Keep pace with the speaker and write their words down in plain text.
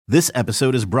This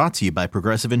episode is brought to you by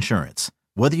Progressive Insurance.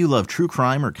 Whether you love true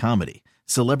crime or comedy,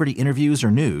 celebrity interviews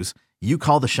or news, you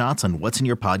call the shots on what's in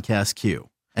your podcast queue.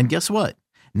 And guess what?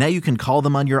 Now you can call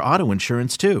them on your auto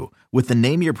insurance too with the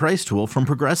Name Your Price tool from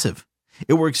Progressive.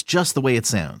 It works just the way it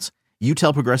sounds. You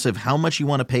tell Progressive how much you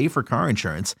want to pay for car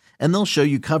insurance, and they'll show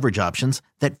you coverage options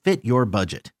that fit your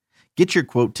budget. Get your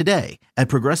quote today at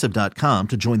Progressive.com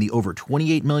to join the over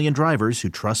 28 million drivers who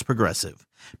trust Progressive.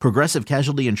 Progressive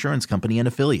Casualty Insurance Company and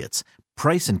Affiliates.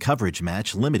 Price and coverage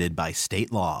match limited by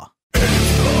state law.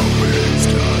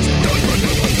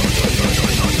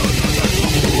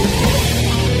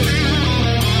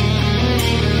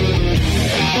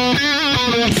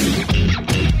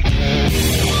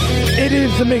 It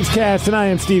is the MigsCast, and I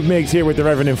am Steve Migs here with the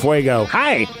Reverend Fuego.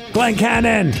 Hi. Glenn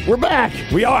Cannon. We're back.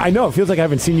 We are. I know. It feels like I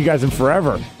haven't seen you guys in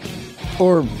forever.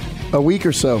 Or a week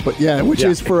or so, but which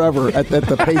is forever at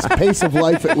the pace of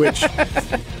life at which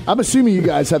I'm assuming you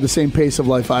guys have the same pace of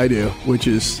life I do, which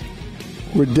is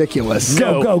ridiculous.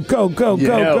 Go.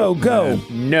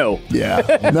 No.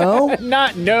 Yeah. No?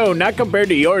 Not compared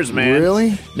to yours, man.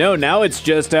 Really? No, now it's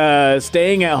just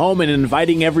staying at home and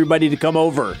inviting everybody to come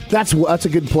over. That's a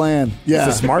good plan. Yeah.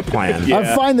 It's a smart plan. Yeah.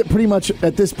 I find that pretty much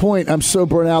at this point I'm so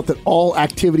burnt out that all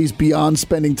activities beyond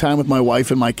spending time with my wife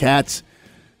and my cats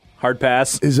Hard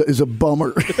pass. is a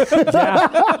bummer. Yeah.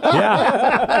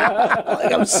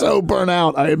 Like, I'm so burnt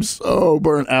out. I am so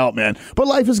burnt out, man. But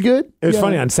life is good. It was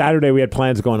funny. On Saturday, we had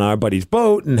plans of going on our buddy's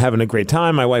boat and having a great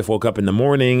time. My wife woke up in the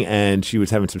morning, and she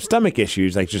was having some stomach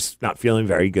issues, like just not feeling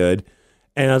very good.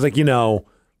 And I was like, we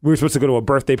were supposed to go to a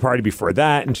birthday party before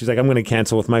that. And she's like, I'm going to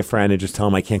cancel with my friend and just tell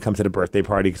him I can't come to the birthday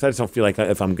party because I just don't feel like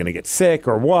if I'm going to get sick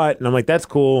or what. And I'm like, that's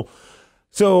cool.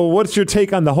 So what's your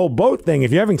take on the whole boat thing?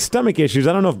 If you're having stomach issues,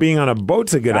 I don't know if being on a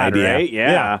boat's a good idea. Right?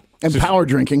 Yeah. And power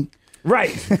drinking.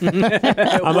 Right.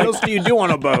 What else do you do on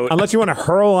a boat? Unless you want to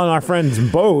hurl on our friend's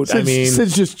boat.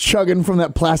 Sid's just chugging from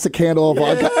that plastic handle of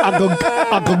Steven,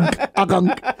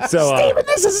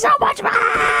 this is so much fun.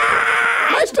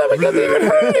 My stomach doesn't even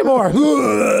hurt anymore.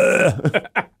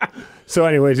 So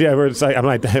anyways, we're just like, I'm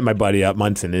like, hit my buddy up,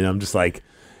 Munson, and I'm just like,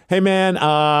 hey, man,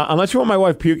 unless you want my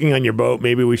wife puking on your boat,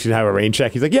 maybe we should have a rain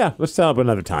check. He's like, yeah, let's set up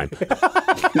another time.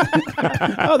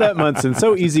 Oh, that Munson,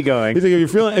 so easygoing. He's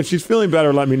like, if she's feeling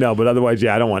better, let me know. But otherwise,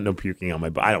 I don't want no puking on my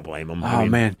boat. I don't blame him. Oh,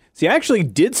 man. See, I actually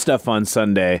did stuff on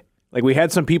Sunday. Like, we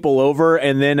had some people over,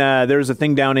 and then there was a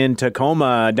thing down in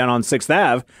Tacoma, down on 6th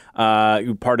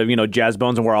Ave, part of, Jazz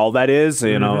Bones and where all that is,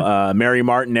 Mary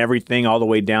Mart and everything, all the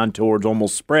way down towards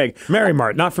almost Sprague. Mary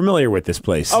Mart, not familiar with this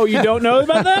place. Oh, you don't know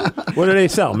about them? What do they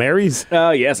sell? Mary's?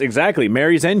 Yes, exactly.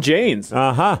 Mary's and Jane's.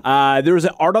 Uh-huh. There was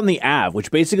an Art on the Ave, which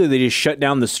basically they just shut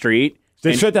down the street.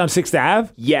 They shut down 6th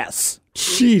Ave? Yes.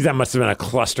 Jeez, that must have been a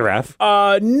cluster F.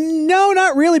 No,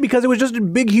 not really, because it was just a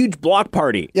big, huge block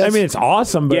party. Yes. I mean, it's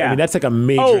awesome, but that's like a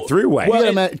major throughway.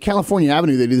 Well, at California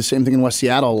Avenue, they do the same thing in West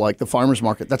Seattle, like the farmers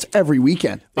market. That's every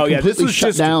weekend. They this was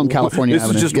shut down California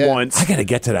Avenue. This is just once. I got to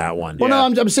get to that one. Well, no,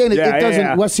 I'm saying it doesn't.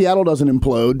 Yeah. West Seattle doesn't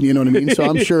implode. You know what I mean? So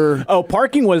I'm sure.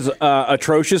 Parking was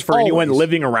atrocious for anyone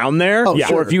living around there. Oh,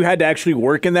 sure. Or if you had to actually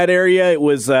work in that area, it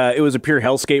was a pure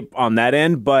hellscape on that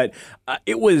end. But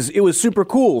it was super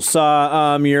cool. Saw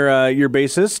your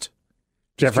bassist.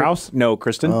 Jeff Rouse? No,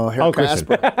 Kristen.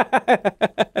 Casper.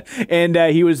 And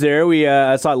he was there. We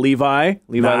saw Levi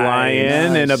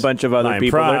Lyon, and a bunch of other Lion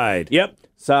people Pride. there. Yep.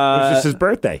 It was just his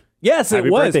birthday. Yes, Happy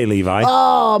it was. birthday, Levi.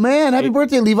 Oh, man. Happy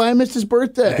birthday, Levi. I missed his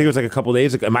birthday. I think it was like a couple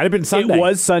days ago. It might have been Sunday. It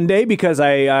was Sunday because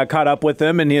I caught up with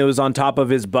him, and he was on top of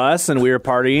his bus, and we were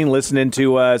partying, listening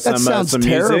to some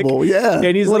terrible. music. Yeah.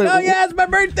 And he's it's my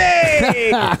birthday!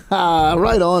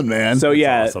 Right on, man. So,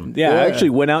 awesome. I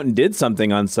actually went out and did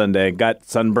something on Sunday. Got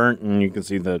sunburnt, and you can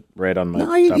see the red on my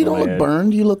No, you don't look head.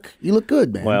 burned. You look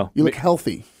good, man. Well, you look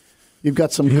healthy. You've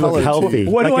got some You color look healthy.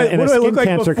 What do I look like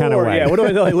cancer before? kind of way. Yeah, what do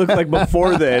I look like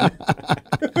before then?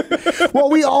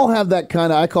 Well, we all have that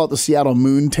kind of, I call it the Seattle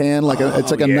moon tan. It's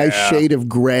like a nice shade of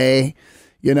gray.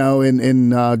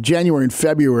 In January and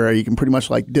February, you can pretty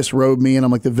much like disrobe me, and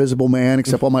I'm like the visible man,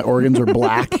 except all my organs are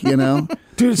black.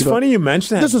 Dude, it's funny you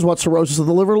mention that. This is what cirrhosis of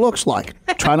the liver looks like.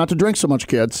 Try not to drink so much,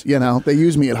 kids. They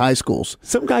use me at high schools.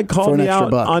 Some guy called me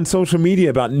out on social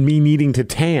media about me needing to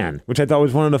tan, which I thought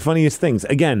was one of the funniest things.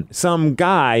 Again, some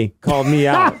guy called me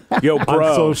out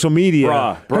on social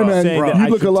media. Hey, man, you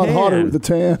look a lot hotter with the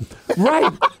tan.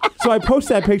 Right. So I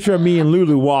posted that picture of me and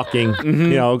Lulu walking.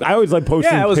 Mm-hmm. I always like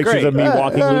posting pictures of me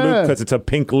walking Lulu because it's a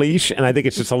pink leash, and I think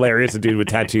it's just hilarious. A dude with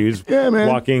tattoos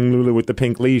walking Lulu with the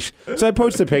pink leash. So I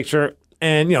posted a picture,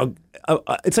 and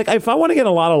it's like if I want to get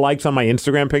a lot of likes on my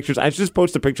Instagram pictures, I just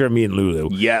post a picture of me and Lulu.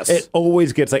 Yes. It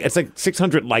always gets it's like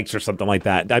 600 likes or something like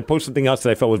that. I post something else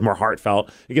that I felt was more heartfelt.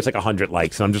 It gets like 100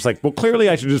 likes. And I'm just like, well, clearly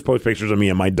I should just post pictures of me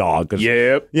and my dog.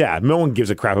 Yep. Yeah, no one gives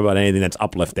a crap about anything that's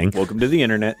uplifting. Welcome to the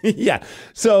internet. Yeah.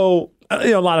 So,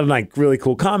 a lot of like really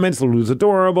cool comments. Lulu's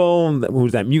adorable.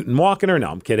 Who's that mutant walking her? No,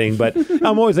 I'm kidding. But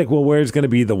I'm always like, well, where's going to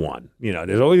be the one?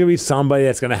 There's always going to be somebody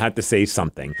that's going to have to say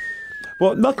something.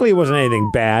 Well, luckily it wasn't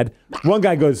anything bad. One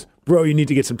guy goes, bro, you need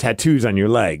to get some tattoos on your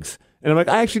legs. And I'm like,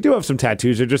 I actually do have some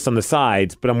tattoos. They're just on the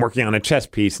sides, but I'm working on a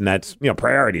chest piece, and that's,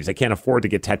 priorities. I can't afford to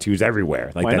get tattoos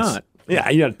everywhere. Why not?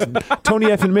 Yeah,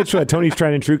 Tony F. and Mitchell at Tony's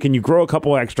Tried and True. Can you grow a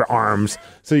couple extra arms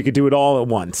so you could do it all at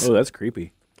once? Oh, that's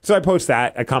creepy. So I post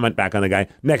that. I comment back on the guy.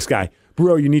 Next guy,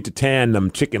 bro, you need to tan them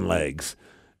chicken legs.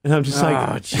 And I'm just like,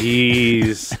 oh,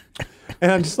 jeez.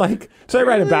 And I'm just like, so I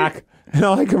write it back. And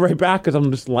I can write back because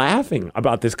I'm just laughing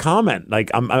about this comment.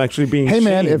 Like, I'm actually being Hey,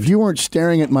 man, shamed. if you weren't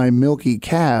staring at my milky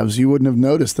calves, you wouldn't have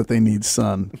noticed that they need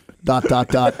sun. ...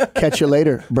 Catch you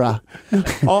later, brah.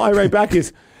 All I write back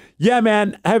is, yeah,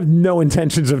 man, I have no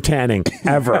intentions of tanning,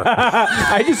 ever.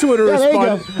 I just want to Yeah, there you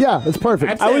respond. go. Yeah, that's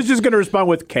perfect. I was just going to respond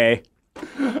with K.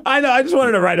 I know, I just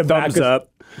wanted to write him back. Thumbs up.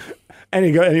 And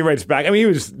he writes back. I mean, he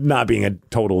was not being a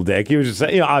total dick. He was just,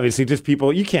 obviously just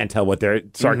people, you can't tell what their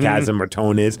sarcasm or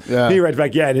tone is. Yeah. He writes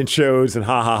back, yeah, and it shows, and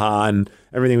ha ha ha, and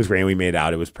everything was great, and we made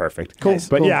out. It was perfect. Cool.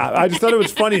 But cool. yeah, I just thought it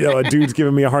was funny, though, a dude's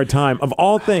giving me a hard time. Of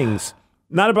all things,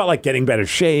 not about like getting better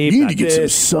shape. You need to get some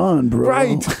sun, bro.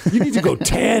 Right. You need to go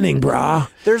tanning, brah.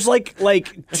 There's like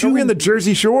Are we in the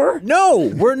Jersey Shore?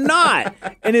 No, we're not.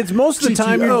 And it's most of the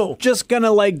time GTO. you're just going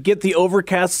to like get the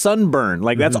overcast sunburn.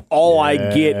 Like that's all I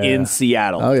get in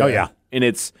Seattle. Oh, yeah. Oh, yeah. And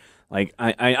it's like,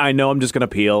 I know I'm just going to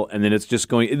peel, and then it's just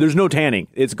going, there's no tanning.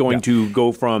 It's going to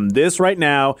go from this right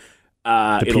now.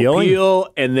 It'll peeling? peel,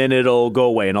 and then it'll go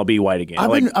away, and I'll be white again.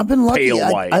 I've been lucky.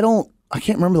 Pale white. I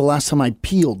can't remember the last time I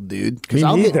peeled, dude. Because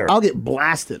Me neither. I'll get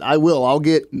blasted. I will. I'll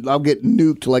get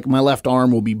nuked. Like my left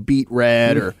arm will be beat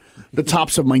red, or the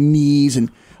tops of my knees,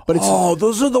 but it's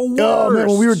those are the worst. oh man.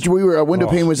 When we were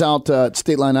Windowpane was out at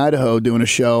State Line, Idaho, doing a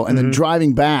show, and then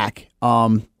driving back.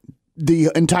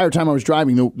 The entire time I was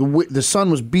driving, the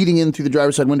sun was beating in through the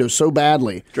driver's side window so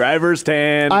badly. Driver's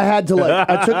tan. I had to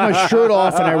I took my shirt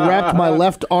off and I wrapped my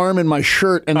left arm in my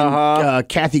shirt, and then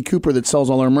Kathy Cooper that sells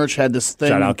all our merch had this thing.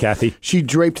 Shout out, Kathy. She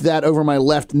draped that over my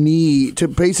left knee to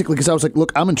basically, because I was like,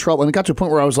 look, I'm in trouble. And it got to a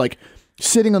point where I was like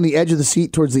sitting on the edge of the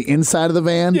seat towards the inside of the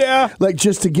van. Yeah. Like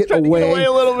just to get Tried away. to get away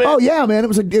a little bit. Oh yeah, man. It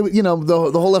was like,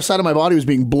 the whole left side of my body was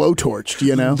being blowtorched,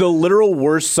 The literal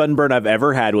worst sunburn I've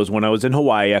ever had was when I was in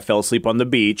Hawaii. I fell asleep on the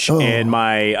beach, and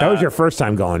my That was your first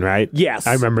time going, right? Yes,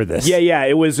 I remember this. Yeah.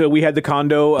 It was. We had the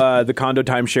condo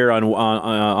timeshare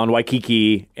on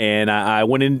Waikiki, and I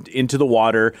went into the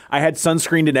water. I had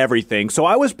sunscreened and everything, so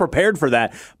I was prepared for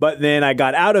that. But then I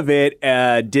got out of it,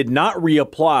 did not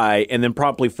reapply, and then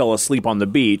promptly fell asleep on the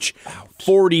beach.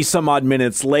 40 some odd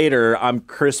minutes later, I'm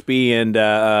crispy and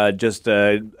just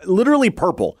literally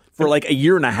purple for like a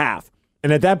year and a half.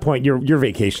 And at that point, your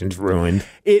vacation's ruined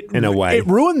in a way. It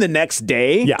ruined the next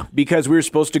day, Yeah. because we were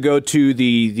supposed to go to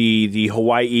the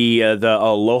Hawaii the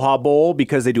Aloha Bowl,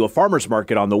 because they do a farmers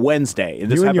market on the Wednesday.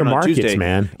 And this You and your happened on markets, Tuesday.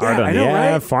 man. Yeah, Art on I know, the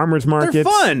right? Ave, farmers markets. They're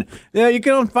fun. Yeah, you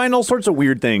can find all sorts of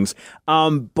weird things.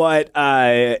 But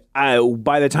by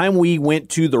the time we went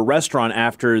to the restaurant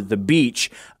after the beach,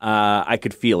 I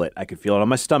could feel it. I could feel it on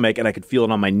my stomach, and I could feel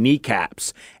it on my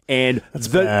kneecaps. And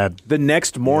the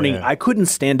next morning, I couldn't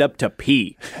stand up to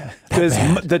pee because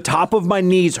the top of my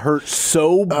knees hurt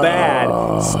so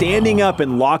bad. Standing up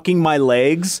and locking my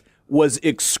legs was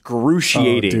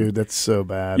excruciating. Oh, dude, that's so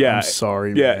bad. Yeah. I'm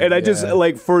sorry. Yeah, man. and I just,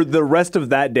 like, for the rest of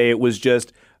that day, it was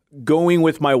just going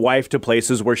with my wife to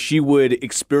places where she would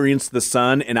experience the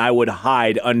sun and I would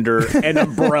hide under an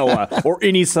umbrella or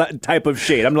any type of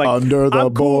shade. I'm like, under the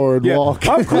I'm cool. boardwalk.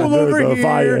 I'm cool Under over the here.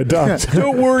 viaduct.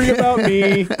 Don't worry about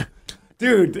me.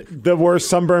 Dude, the worst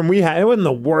sunburn we had, it wasn't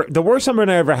the worst. The worst sunburn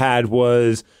I ever had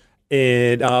was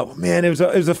in, it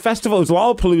was a festival. It was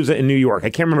Lollapalooza in New York. I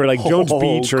can't remember, like Jones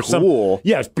Beach or cool. some.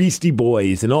 Yeah, it's Beastie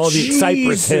Boys and all the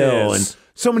Cypress Hill and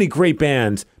so many great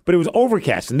bands. But it was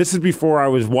overcast, and this is before I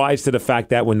was wise to the fact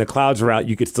that when the clouds were out,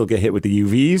 you could still get hit with the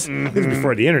UVs. This is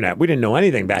before the internet. We didn't know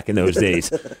anything back in those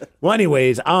days. Well,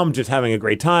 anyways, I'm just having a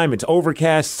great time. It's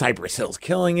overcast. Cypress Hill's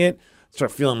killing it.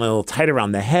 Start feeling a little tight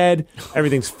around the head.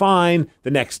 Everything's fine.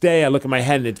 The next day, I look at my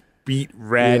head, and it's beet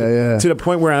red to the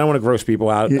point where I don't want to gross people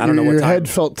out. I don't know what your time. head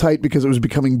felt tight because it was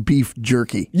becoming beef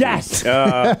jerky. Yes.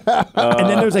 And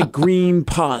then there's like green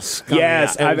pus.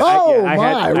 Yes. Coming out. I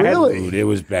had, Really? Dude, it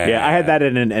was bad. Yeah, I had that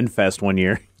in an Endfest one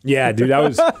year. Yeah, dude, that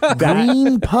was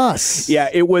Green pus. Yeah,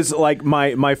 it was like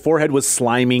my forehead was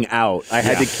sliming out. I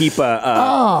had to keep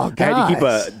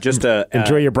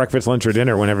enjoy your breakfast, lunch, or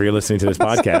dinner whenever you're listening to this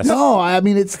podcast. No, I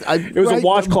mean it was a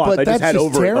washcloth I just had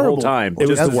over it the whole terrible. time. It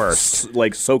was just the worst.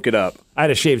 Like soak it up. I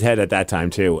had a shaved head at that time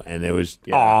too, and it was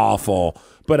awful.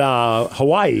 But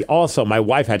Hawaii also, my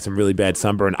wife had some really bad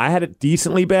sunburn. I had it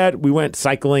decently bad. We went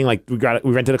cycling, like we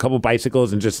rented a couple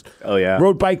bicycles and just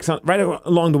rode bikes right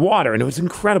along the water, and it was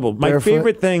incredible. My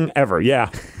favorite thing ever.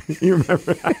 Yeah, you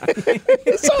remember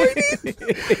that? Sorry.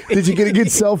 Did you get a good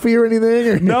selfie or anything?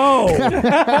 Or? No.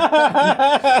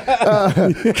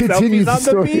 Continue the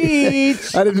story.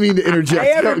 beach. I didn't mean to interject.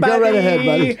 Hey, Go right ahead,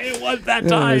 buddy. It was that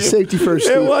time. Safety first.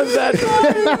 It Steve. was that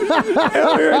time.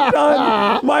 And we were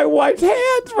done. My wife's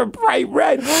hands were bright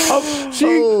red. She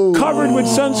covered with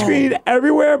sunscreen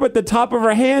everywhere but the top of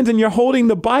her hands, and you're holding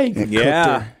the bike.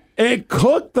 Yeah. It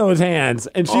cooked those hands.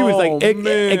 And she was like,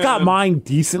 it got mine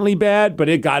decently bad, but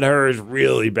it got hers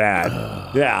really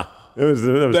bad. Yeah. It was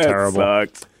terrible.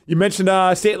 Sucked. You mentioned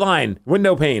State Line,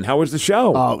 Windowpane. How was the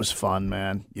show? Oh, it was fun,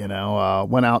 man. You know,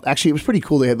 went out. Actually, it was pretty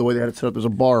cool. They had the way they had it set up. There's a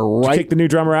bar right. Did you kick the new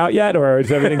drummer out yet, or is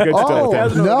everything good still? Oh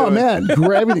no, man!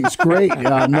 Everything's great.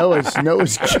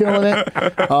 Noah's killing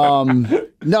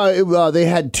it. They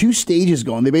had 2 stages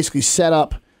going. They basically set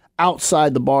up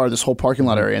outside the bar, this whole parking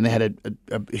lot area, and they had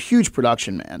a huge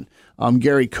production, man.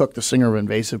 Gary Cook, the singer of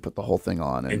Invasive, put the whole thing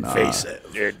on. And, Invasive.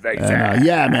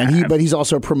 yeah, man. But he's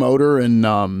also a promoter,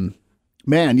 and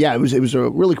man, yeah, it was a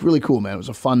really, really cool, man. It was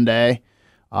a fun day.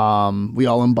 We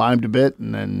all imbibed a bit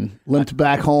and then limped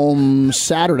back home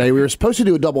Saturday. We were supposed to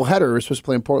do a doubleheader. We were supposed to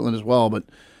play in Portland as well, but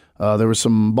there was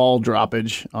some ball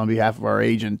droppage on behalf of our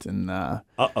agent, and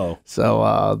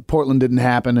so Portland didn't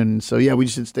happen, and so yeah, we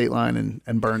just did State Line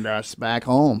and burned us back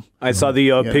home. I saw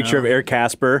the picture of Eric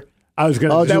Casper. I was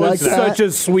going to. That was such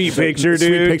a sweet picture, dude.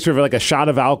 Sweet picture of like a shot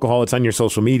of alcohol. It's on your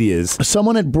social medias.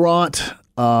 Someone had brought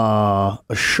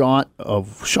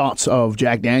shots of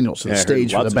Jack Daniels to the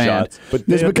stage for the band. But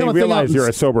they realize you're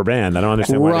a sober band. I don't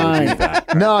understand why they do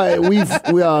that.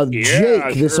 No,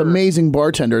 Jake, this amazing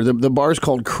bartender. The bar's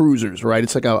called Cruisers, right?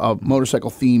 It's like a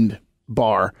motorcycle themed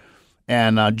bar,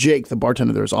 and Jake, the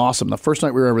bartender there, is awesome. The first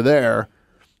night we were over there,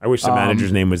 I wish the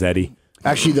manager's name was Eddie.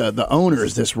 Actually, the owner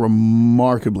is this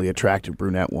remarkably attractive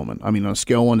brunette woman. I mean, on a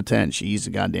scale of 1 to 10, she's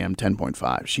a goddamn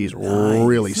 10.5. She's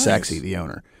really sexy, the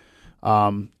owner.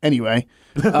 Anyway,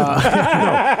 and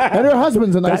her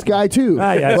husband's a nice guy too.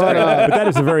 Yeah, but that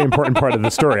is a very important part of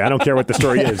the story. I don't care what the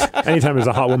story is. Anytime there's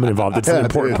a hot woman involved, it's an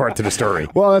important part to the story.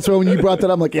 Well, that's why when you brought that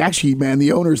up, I'm like, actually, man,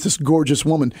 the owner's this gorgeous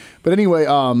woman. But anyway,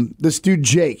 this dude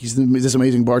Jake, he's this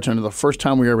amazing bartender. The first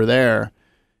time we were over there,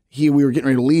 we were getting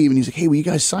ready to leave, and he's like, "Hey, will you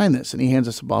guys sign this?" And he hands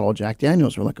us a bottle of Jack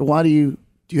Daniels. We're like, "Why do you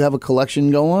have a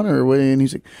collection going, or what?" And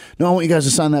he's like, "No, I want you guys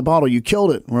to sign that bottle. You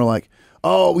killed it." And we're like,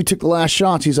 "Oh, we took the last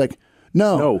shots." He's like,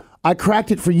 No, I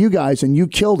cracked it for you guys, and you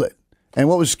killed it. And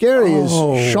what was scary is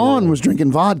Sean was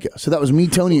drinking vodka. So that was me,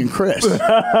 Tony, and Chris.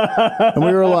 And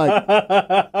we were like,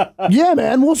 yeah,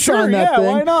 man, we'll sign that thing.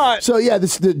 Why not? So, yeah,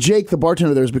 Jake, the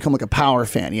bartender there, has become like a power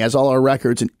fan. He has all our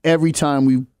records. And every time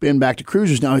we've been back to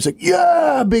Cruisers now, he's like,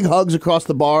 yeah, big hugs across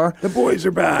the bar. The boys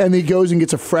are back. And he goes and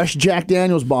gets a fresh Jack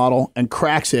Daniels bottle and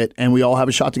cracks it. And we all have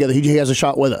a shot together. He has a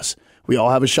shot with us. We all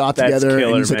have a shot together. Killer,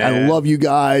 and he's like, man. I love you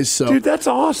guys. So, dude, that's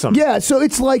awesome. Yeah, so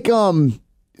it's like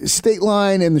State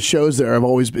Line and the shows there have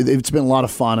always been, it's been a lot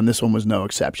of fun, and this one was no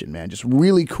exception, man. Just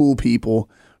really cool people,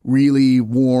 really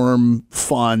warm,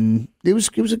 fun. It was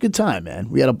a good time, man.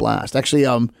 We had a blast. Actually,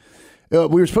 we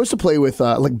were supposed to play with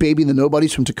like Baby and the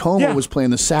Nobodies from Tacoma was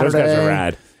playing this Saturday. Those guys are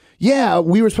rad. Yeah,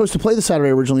 we were supposed to play the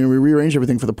Saturday originally, and we rearranged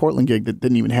everything for the Portland gig that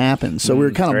didn't even happen. So we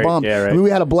were kind of bummed. Yeah, right. I mean,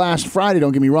 we had a blast Friday,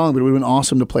 don't get me wrong, but it would have been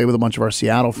awesome to play with a bunch of our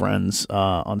Seattle friends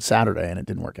on Saturday, and it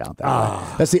didn't work out that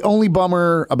way. That's the only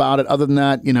bummer about it. Other than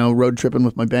that, road tripping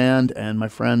with my band and my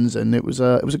friends, and it was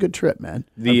a good trip, man.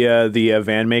 The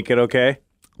van make it okay?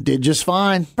 Did just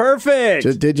fine.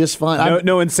 Perfect. Did just fine.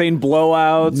 No insane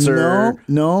blowouts or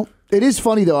no. It is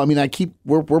funny though. I mean,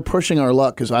 we're pushing our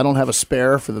luck because I don't have a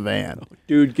spare for the van.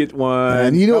 Dude, get one.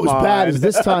 And what was bad is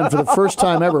this time, for the first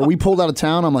time ever, we pulled out of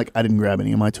town. I'm like, I didn't grab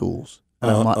any of my tools.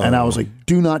 And I was like,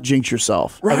 do not jinx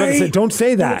yourself. Right? I was gonna say, don't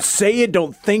say that. Don't say it.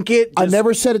 Don't think it. I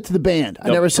never said it to the band. I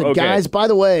never said, guys, by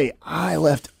the way, I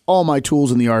left all my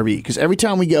tools in the RV because every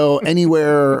time we go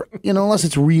anywhere, unless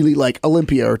it's really like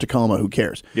Olympia or Tacoma, who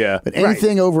cares? Yeah. But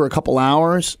anything over a couple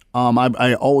hours,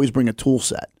 I always bring a tool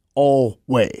set.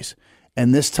 Always.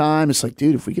 And this time, it's like,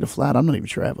 dude, if we get a flat, I'm not even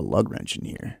sure I have a lug wrench in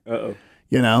here.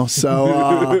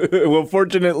 So well,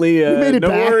 fortunately, we made it no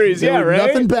back. worries. Yeah, right?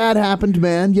 Nothing bad happened,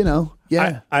 man,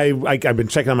 Yeah. I've been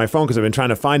checking on my phone because I've been trying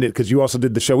to find it because you also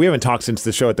did the show. We haven't talked since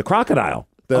the show at the Crocodile.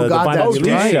 The Vinyl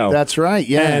Release show. That's right,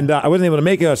 yeah. And I wasn't able to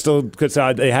make it. I was still, because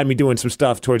they had me doing some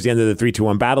stuff towards the end of the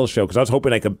 3-2-1 Battle show because I was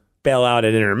hoping I could bail out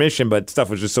at intermission, but stuff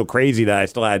was just so crazy that I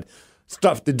still had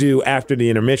stuff to do after the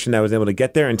intermission. I was able to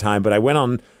get there in time, but I went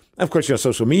on, of course,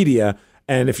 social media,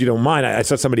 and if you don't mind, I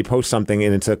saw somebody post something,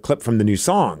 and it's a clip from the new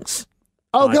songs.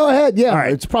 Oh, go ahead. Yeah,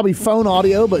 right. It's probably phone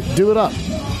audio, but do it up.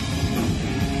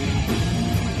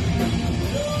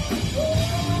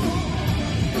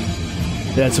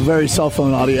 Yeah, it's a very cell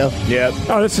phone audio. Yep.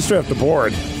 Oh, this is straight off the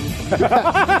board.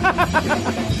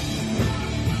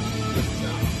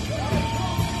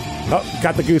 Oh,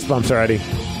 got the goosebumps already.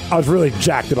 I was really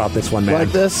jacked about this one, man.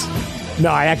 Like this? No,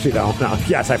 I actually don't. No.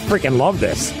 Yes, I freaking love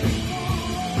this.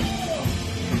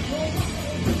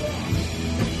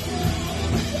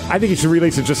 I think you should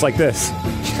release it just like this.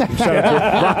 Shout out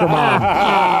to Rocker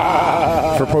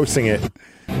Mom for posting it.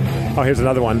 Oh, here's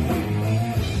another one.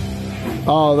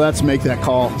 Oh, that's Make That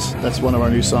Call. That's one of our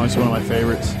new songs, one of my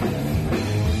favorites.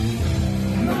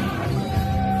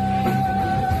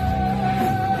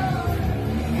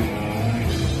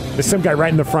 There's some guy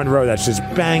right in the front row that's just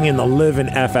banging the living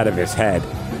F out of his head.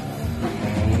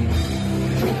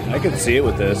 I could see it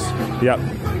with this. Yep.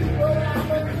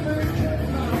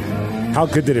 How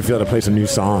good did it feel to play some new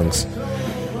songs?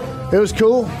 It was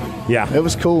cool. Yeah. It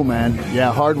was cool, man.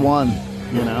 Yeah, hard won,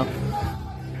 you know.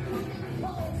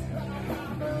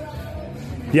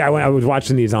 Yeah, when I was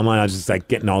watching these online, I was just like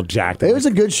getting all jacked. It was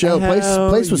a good show.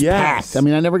 Place was packed. I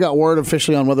mean, I never got word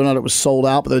officially on whether or not it was sold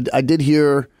out, but I did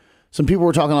hear some people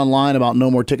were talking online about no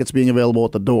more tickets being available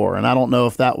at the door, and I don't know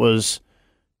if that was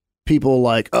people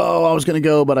like, oh, I was going to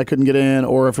go, but I couldn't get in,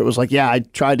 or if it was like, yeah, I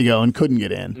tried to go and couldn't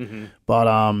get in. Mm-hmm. But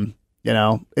you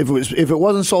know, if it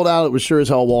wasn't sold out, it was sure as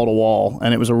hell wall to wall,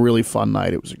 and it was a really fun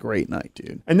night. It was a great night,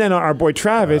 dude. And then our boy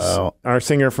Travis, our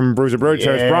singer from Bruiser Brody,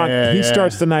 Travis Brock, he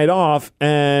starts the night off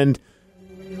and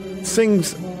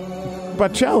sings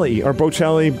Bocelli.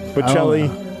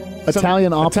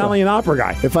 Italian opera. Italian opera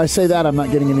guy. If I say that, I'm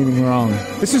not getting anything wrong.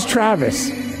 This is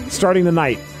Travis starting the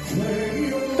night.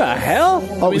 What the hell?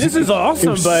 Oh, I mean, this is awesome,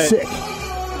 it was but sick.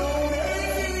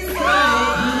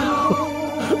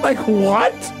 Like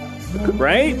what?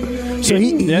 Right? So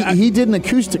he did an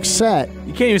acoustic set.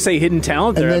 You can't even say hidden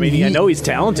talent there. I mean, I know he's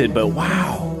talented, but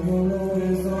wow.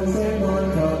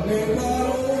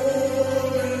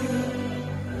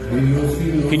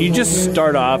 Can you just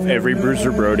start off every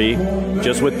Bruiser Brody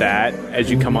just with that as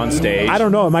you come on stage? I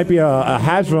don't know. It might be a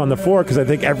hazard on the floor because I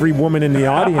think every woman in the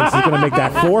audience is going to make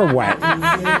that floor wet.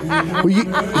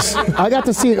 Well, I got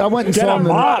to see it. I went and saw him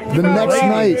the next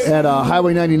night at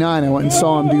Highway 99. I went and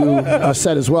saw him do a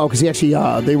set as well because he actually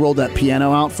they rolled that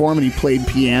piano out for him and he played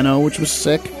piano, which was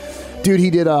sick. Dude, he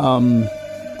did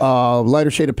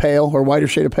Lighter Shade of Pale or Whiter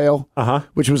Shade of Pale,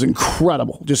 which was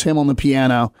incredible. Just him on the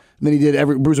piano. And then he did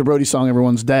every Bruiser Brody song,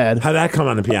 Everyone's Dead. How'd that come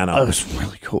on the piano? Oh, it was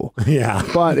really cool. Yeah.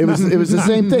 But it was the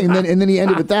same thing. And then he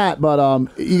ended with that. But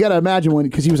you got to imagine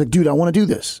because he was like, dude, I want to do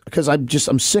this because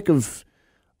I'm sick of,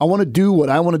 I want to do what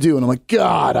I want to do. And I'm like,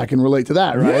 God, I can relate to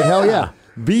that, right? Yeah. Hell yeah.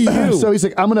 Be you. So he's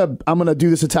like, I'm gonna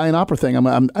do this Italian opera thing.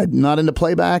 I'm not into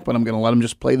playback, but I'm gonna let him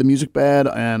just play the music bed,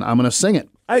 and I'm gonna sing it.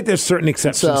 I think there's certain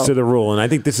exceptions to the rule, and I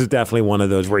think this is definitely one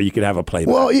of those where you could have a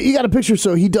playback. Well, you got a picture.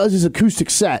 So he does his acoustic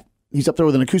set. He's up there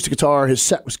with an acoustic guitar. His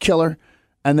set was killer,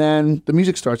 and then the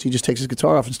music starts. He just takes his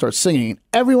guitar off and starts singing.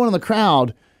 Everyone in the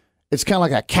crowd, it's kind of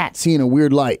like a cat seeing a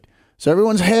weird light. So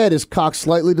everyone's head is cocked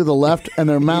slightly to the left, and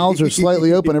their mouths are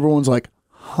slightly open. Everyone's like,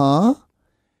 huh?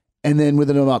 And then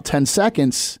within about 10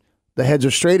 seconds, the heads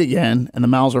are straight again, and the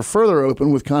mouths are further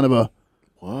open with kind of a,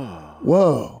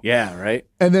 whoa. Yeah, right?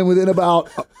 And then within about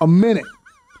a minute,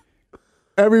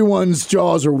 everyone's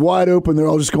jaws are wide open. They're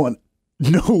all just going,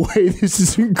 no way, this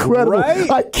is incredible.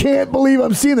 Right? I can't believe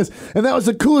I'm seeing this. And that was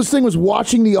the coolest thing was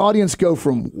watching the audience go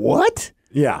from, what?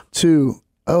 Yeah. To,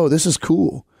 oh, this is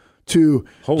cool. To,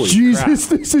 holy Jesus,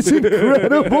 crap. this is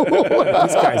incredible.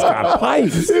 This guy's got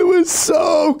pipes. It was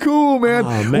so cool, man.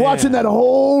 Oh, man. Watching that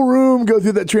whole room go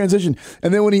through that transition.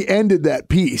 And then when he ended that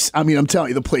piece, I mean, I'm telling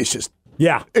you, the place just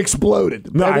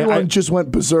exploded. No, Everyone just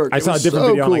went berserk. I saw a different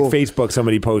video on like Facebook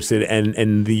somebody posted,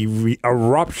 and the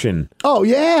eruption. Oh,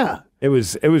 yeah. It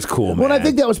was cool, man. When I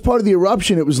think that was part of the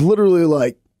eruption, it was literally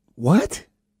like, what?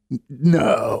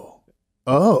 No.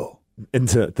 Oh.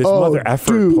 Into this mother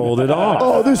effer pulled it off.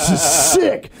 Oh, this is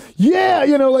sick. Yeah,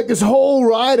 like this whole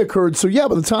ride occurred. So yeah,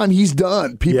 by the time he's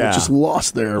done, people just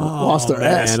lost their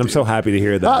ass. And I'm so happy to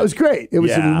hear that. It was great. It was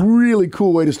a really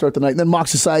cool way to start the night. And then Mock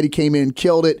Society came in,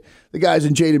 killed it. The guys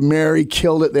in Jaded Mary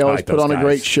killed it. They always put on a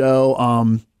great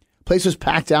show. Place was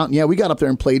packed out. And yeah, we got up there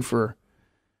and played for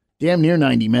damn near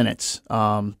 90 minutes.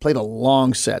 Played a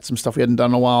long set, some stuff we hadn't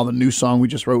done in a while. The new song we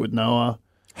just wrote with Noah.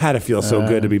 Had to feel so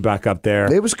good to be back up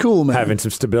there. It was cool, man. Having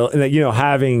some stability, you know,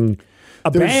 having a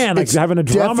band, like having a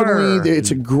drummer. It's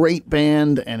a great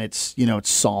band, and it's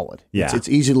solid. Yeah. It's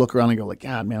easy to look around and go like,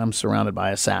 God, man, I'm surrounded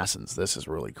by assassins. This is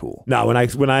really cool. No,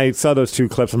 when I saw those 2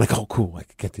 clips, I'm like, oh, cool, I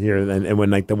could get to hear it. And when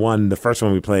like the first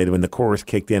one we played, when the chorus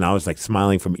kicked in, I was like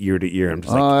smiling from ear to ear. I'm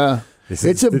just like,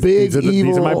 these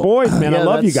are my boys, man. I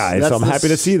love you guys, so I'm happy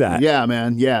to see that. Yeah,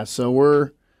 man. Yeah, so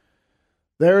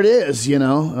there it is,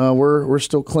 we're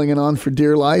still clinging on for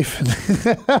dear life.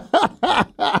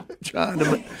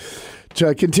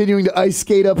 Continuing to ice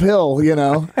skate uphill,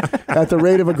 at the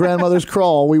rate of a grandmother's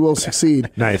crawl, we will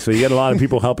succeed. Nice. So you get a lot of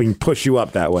people helping push you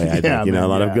up that way. I think, a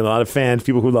lot of fans,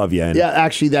 people who love you. Yeah,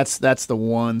 actually, that's the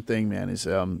one thing, man. Is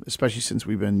especially since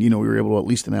we've been, we were able to at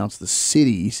least announce the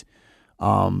cities.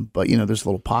 But there's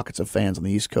little pockets of fans on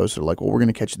the East Coast that are like, well, we're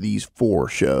going to catch these 4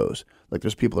 shows. Like,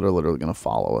 there's people that are literally going to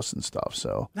follow us and stuff.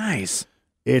 So nice.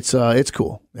 It's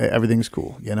cool. Everything's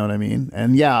cool. You know what I mean?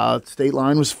 And yeah, State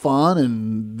Line was fun.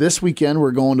 And this weekend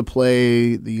we're going to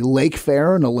play the Lake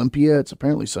Fair in Olympia. It's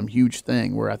apparently some huge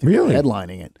thing where I think we're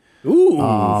headlining it. Ooh,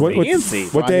 fancy.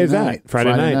 What day is that?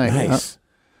 Friday night. Nice.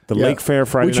 The Lake Fair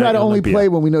Friday night. We try to only play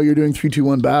when we know you're doing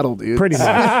 3-2-1 battle, dude. Pretty much.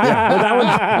 Yeah. Well, that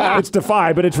one's, it's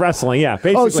Defy, but it's wrestling. Yeah.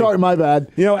 Basically, sorry, my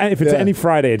bad. And if it's any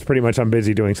Friday, it's pretty much I'm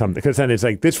busy doing something. Because then it's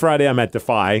like this Friday I'm at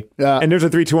Defy. Yeah. And there's a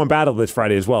 3-2-1 battle this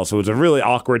Friday as well. So it's a really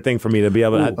awkward thing for me to be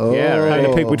able to kind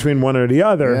of pick between one or the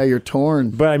other. Yeah, you're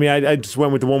torn. But I mean, I just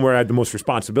went with the one where I had the most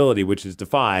responsibility, which is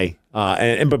Defy.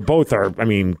 But both are,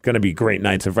 going to be great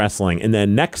nights of wrestling. And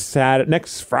then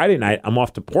next Friday night, I'm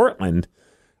off to Portland.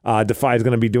 Defy is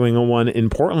going to be doing one in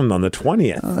Portland on the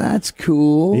 20th. Oh, that's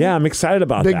cool. Yeah, I'm excited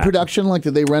about that. Big production? Like,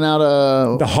 did they rent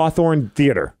out the Hawthorne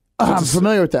Theater? I'm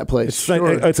familiar with that place.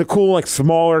 It's a cool,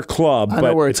 smaller club,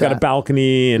 but it's got a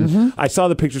balcony. And I saw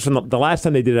the pictures from the last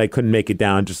time they did it. I couldn't make it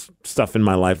down. Just stuff in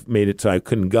my life made it so I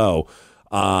couldn't go.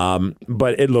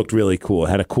 But it looked really cool. It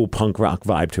had a cool punk rock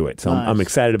vibe to it. So nice. I'm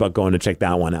excited about going to check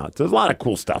that one out. So there's a lot of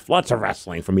cool stuff. Lots of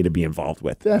wrestling for me to be involved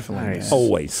with. Definitely. Nice.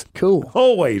 Always. Cool.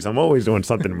 Always. I'm always doing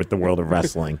something with the world of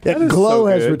wrestling. Glow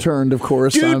has returned, of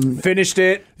course. Dude, finished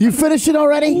it. You finished it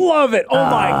already? Love it. Oh,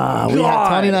 my God.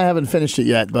 Tony and I haven't finished it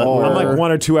yet. But I'm like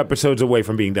 1 or 2 episodes away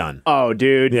from being done. Oh,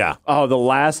 dude. Yeah. Oh, the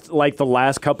last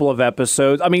couple of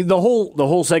episodes. I mean, the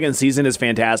whole second season is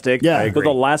fantastic. Yeah, I agree. But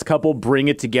the last couple bring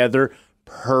it together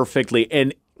perfectly.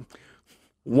 And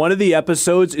one of the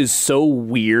episodes is so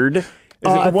weird. Is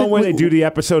it the one where they do the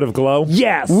episode of Glow?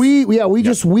 Yes. We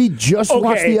just watched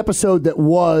the episode that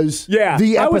was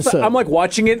the episode. I'm like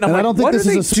watching it, and I'm I like, don't think what this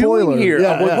are is they a spoiler. doing here?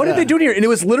 What did they do here? And it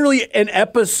was literally an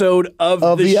episode of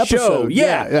the episode. show.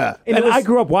 Yeah. And I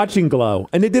grew up watching Glow,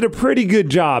 and they did a pretty good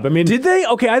job. I mean, did they?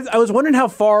 Okay, I was wondering how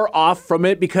far off from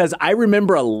it because I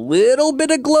remember a little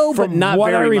bit of Glow, but not very much.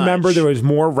 What I remember, there was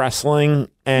more wrestling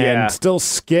and still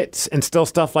skits and still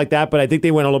stuff like that, but I think they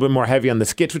went a little bit more heavy on the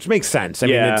skits, which makes sense. I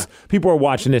mean, people are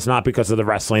watching this not because of the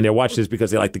wrestling; they're watching this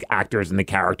because they like the actors and the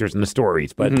characters and the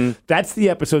stories. But that's the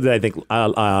episode that I think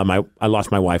I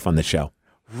lost my wife on the show.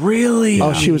 Really?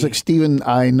 Oh, she was like, Steven,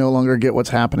 I no longer get what's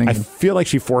happening. I feel like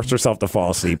she forced herself to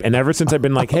fall asleep. And ever since I've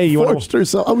been like, hey, you want to...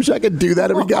 herself. I wish I could do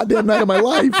that every goddamn night of my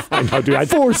life. I know, dude. I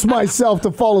force myself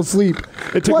to fall asleep.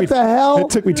 What the hell? It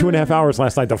took me 2.5 hours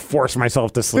last night to force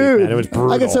myself to sleep, dude, man. It was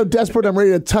brutal. I get so desperate I'm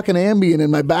ready to tuck an Ambien in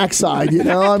my backside, you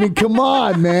know? I mean, come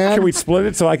on, man. Can we split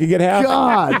it so I can get half?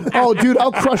 God. Oh, dude,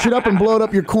 I'll crush it up and blow it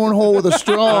up your cornhole with a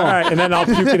straw. All right, and then I'll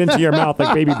puke it into your mouth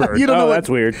like Baby Bird. You don't know that's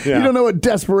weird. Yeah. You don't know what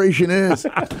desperation is.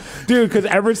 Dude, because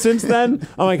ever since then,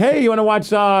 I'm like, hey, you want to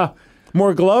watch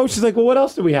more Glow? She's like, well, what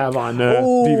else do we have on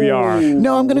DVR?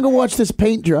 No, I'm going to go watch this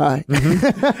paint dry.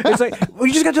 It's like, well,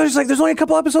 you just got to like, there's only a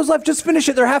couple episodes left. Just finish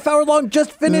it. They're half hour long.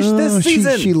 Just finish this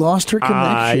season. She lost her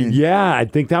connection. Yeah, I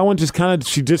think that one just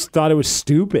she just thought it was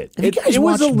stupid. It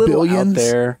was a little Billions? Out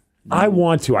there. I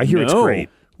want to. I hear it's great.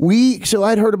 So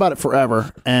I'd heard about it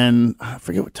forever, and I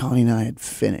forget what Tony and I had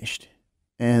finished.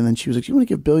 And then she was like, do you want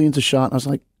to give Billions a shot? And I was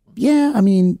like, yeah, I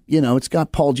mean, it's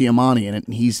got Paul Giamatti in it,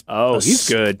 and he's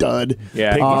good. Stud.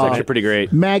 Yeah, he's actually pretty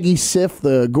great. Maggie Siff,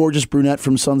 the gorgeous brunette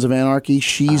from Sons of Anarchy,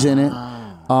 she's in it.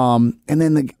 And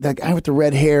then that guy with the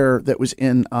red hair that was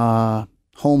in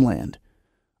Homeland,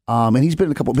 and he's been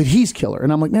in a couple, but he's killer.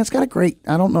 And I'm like, man, it's got a great.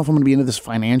 I don't know if I'm going to be into this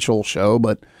financial show,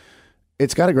 but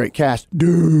it's got a great cast,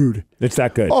 dude. It's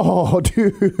that good. Oh,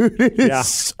 dude, it is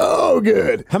so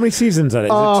good. How many seasons are it?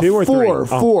 Is it 2 or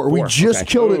 3? Four. We just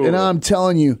killed it, and I'm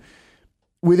telling you,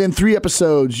 within 3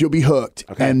 episodes, you'll be hooked.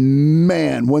 Okay. And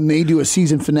man, when they do a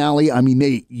season finale, I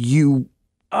mean,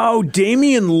 Oh,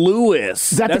 Damian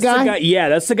Lewis. Is that the guy? Yeah,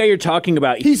 that's the guy you're talking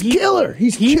about. He's killer.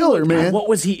 He's killer, man. What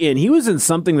was he in? He was in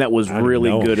something that was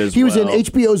really good as well. He was in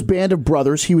HBO's Band of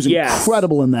Brothers. He was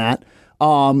incredible in that.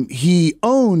 He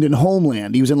owned in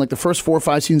Homeland. He was in like the first 4 or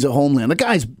 5 seasons of Homeland. The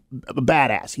guy's a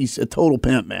badass. He's a total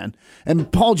pimp, man.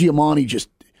 And Paul Giamatti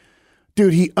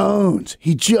dude, he owns.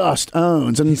 He just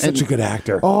owns. And he's such a good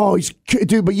actor. Oh,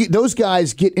 dude, but those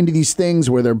guys get into these things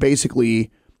where there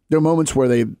are moments where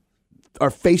they are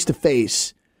face to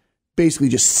face, basically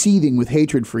just seething with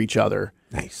hatred for each other.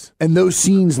 Nice. And those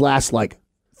scenes last like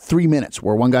 3 minutes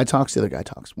where one guy talks, the other guy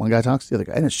talks. One guy talks, the other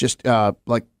guy. And it's just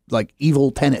like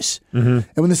evil tennis. Mm-hmm.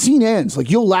 And when the scene ends, like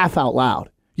you'll laugh out loud.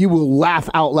 You will laugh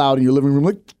out loud in your living room,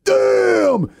 like,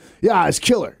 damn! Yeah, it's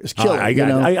killer. It's killer.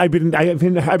 I've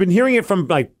been hearing it from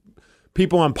like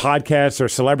people on podcasts or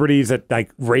celebrities that like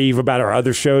rave about our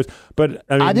other shows, but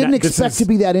I didn't expect to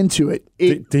be that into it.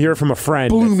 To hear it from a friend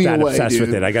blew me that's that away, obsessed dude.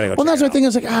 with it. I gotta go. Well, that's the thing.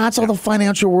 It's like it's all the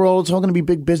financial world. It's all going to be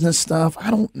big business stuff. I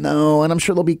don't know, and I'm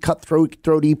sure there'll be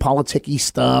cutthroaty, politicky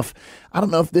stuff. I don't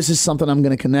know if this is something I'm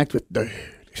going to connect with.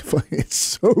 It's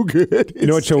so good. You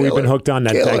know what show we've been hooked on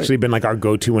that's actually been like our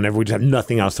go-to whenever we just have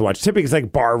nothing else to watch? Typically it's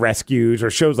like Bar Rescues or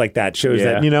shows like that. Shows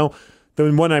that,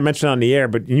 the one I mentioned on the air,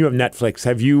 but you have Netflix.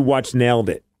 Have you watched Nailed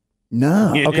It?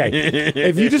 No. Okay.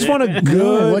 If you just want a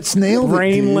good, what's Nailed It,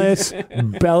 brainless,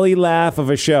 belly laugh of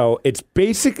a show, it's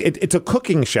basic. It's a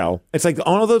cooking show. It's like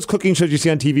all of those cooking shows you see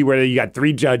on TV where you got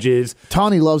 3 judges.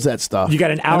 Tawny loves that stuff. You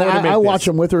got an hour and to make I watch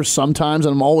them with her sometimes,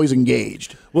 and I'm always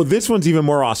engaged. Well, this one's even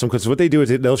more awesome because what they do is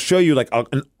they'll show you like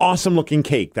an awesome looking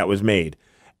cake that was made,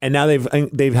 and now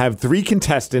they've have 3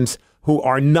 contestants who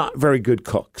are not very good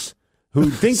cooks. Who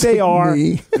think they are.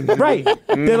 Right.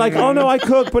 They're like, oh, no, I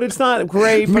cook, but it's not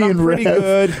great, but I'm pretty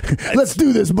good. Let's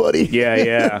do this, buddy.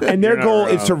 Yeah. And their goal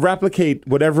is to replicate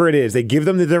whatever it is. They give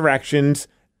them the directions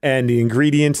and the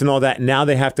ingredients and all that. Now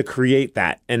they have to create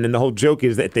that. And then the whole joke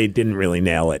is that they didn't really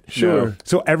nail it. Sure.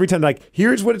 So every time, like,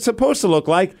 here's what it's supposed to look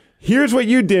like. Here's what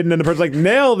you did, and then the person's like,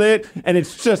 nailed it, and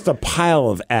it's just a pile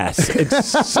of S.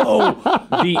 It's so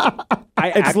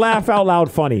it's laugh out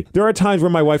loud funny. There are times where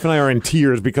my wife and I are in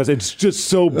tears because it's just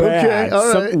so bad. Okay,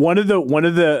 all right. So one of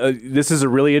the this is a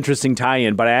really interesting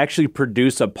tie-in, but I actually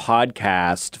produced a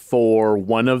podcast for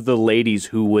one of the ladies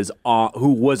who was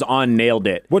on Nailed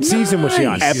It. What season was she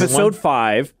on? Episode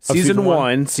 5, season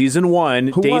 1,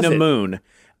 Who Dana was it? Moon.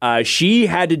 She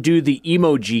had to do the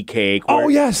emoji cake.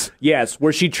 Yes. Yes,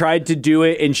 where she tried to do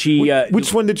it, and she...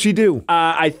 Which one did she do?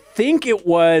 I think it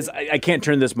was... I can't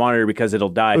turn this monitor because it'll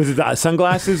die. Was it the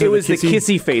sunglasses? It was the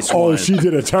kissy face one. Oh, she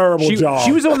did a terrible job.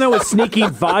 She was the one that was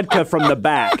sneaking vodka from the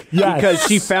back. Yes. Because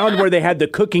she found where they had the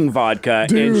cooking vodka,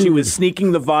 and she was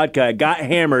sneaking the vodka, got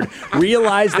hammered,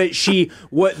 realized that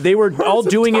they were all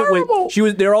doing it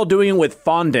with... They're all doing it with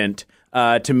fondant.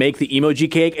 To make the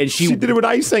emoji cake, and she did it with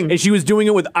icing, and she was doing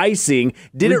it with icing.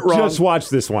 Did it wrong. Just watched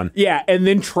this one, yeah, and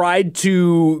then tried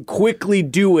to quickly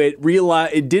do it.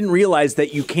 Didn't realize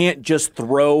that you can't just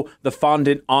throw the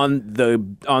fondant on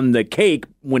the cake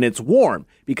when it's warm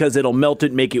because it'll melt it,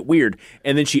 and make it weird.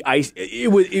 And then she iced.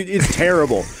 It's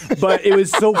terrible, but it was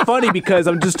so funny because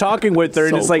I'm just talking with her,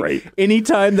 and it's like great.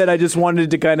 Anytime that I just wanted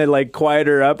to kind of like quiet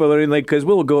her up, because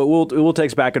we'll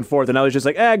text back and forth, and I was just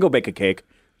like, go bake a cake.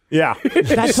 Yeah.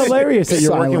 That's hilarious that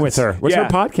you're working with her. What's her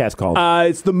podcast called?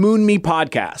 It's the Moon Me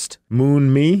podcast.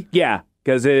 Moon Me? Yeah.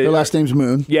 Because her last name's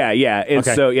Moon. Yeah. And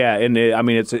okay. So, and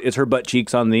it's her butt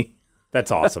cheeks on the... That's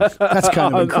awesome. That's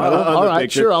kind of incredible. All right,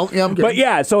 picture. sure. I'm good. But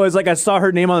yeah, so it's like I saw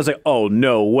her name on. I was like, oh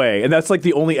no way! And that's like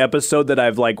the only episode that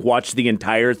I've like watched the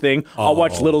entire thing. I'll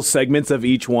watch little segments of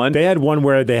each one. They had one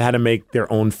where they had to make their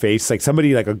own face. Like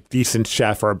somebody, like a decent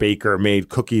chef or a baker, made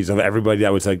cookies of everybody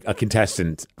that was like a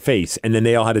contestant's face, and then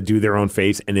they all had to do their own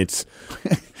face, and it's.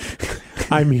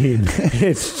 I mean,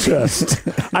 it's just,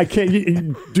 I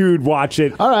can't, dude, watch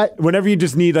it. All right. Whenever you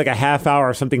just need like a half hour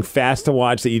of something fast to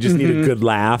watch that you just need a good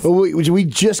laugh. But we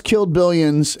just killed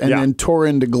Billions and then tore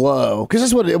into Glow.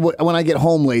 Because that's when I get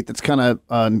home late, that's kind of,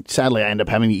 sadly, I end up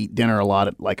having to eat dinner a lot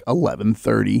at like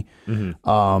 11:30.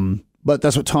 But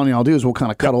that's what Tony and I'll do is we'll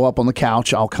kind of cuddle up on the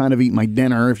couch. I'll kind of eat my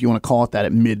dinner, if you want to call it that,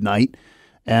 at midnight.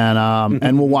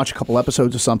 And we'll watch a couple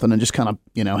episodes of something and just kind of,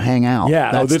 hang out.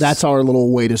 Yeah. That's our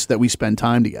little way that we spend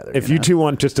time together. If you two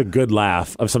want just a good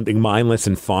laugh of something mindless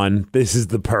and fun, this is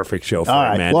the perfect show for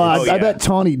it, man. Well, I bet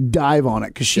Tawny dive on it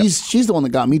because she's the one that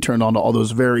got me turned on to all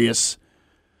those various,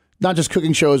 not just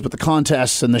cooking shows, but the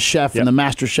contests and the chef and the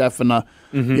master chef and the,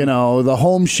 the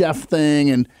home chef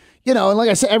thing. And, and like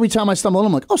I said, every time I stumble in,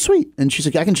 I'm like, oh, sweet. And she's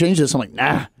like, I can change this. I'm like,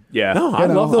 nah. Yeah. No, I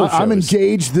love those shows. I'm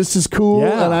engaged. This is cool,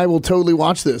 and I will totally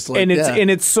watch this. Like, and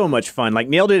it's so much fun. Like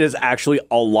Nailed It is actually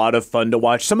a lot of fun to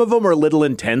watch. Some of them are a little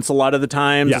intense a lot of the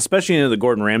times, especially in the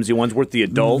Gordon Ramsay ones with the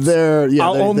adults.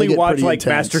 I'll only watch like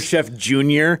MasterChef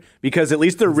Junior because at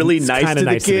least they're really nice to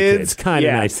the kids. Kind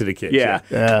of nice to the kids. Yeah.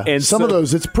 And some of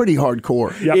those, it's pretty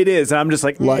hardcore. It is. I'm just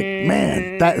like,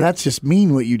 man, that's just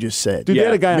mean what you just said. Dude, they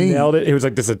had a guy on Nailed It. He was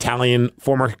like this Italian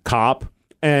former cop.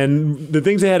 And the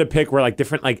things they had to pick were like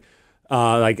different like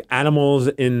animals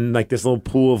in like this little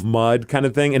pool of mud kind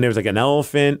of thing. And there was like an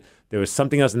elephant, there was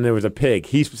something else, and there was a pig.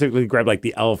 He specifically grabbed like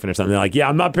the elephant or something. They're like, yeah,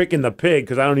 I'm not picking the pig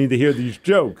because I don't need to hear these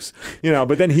jokes,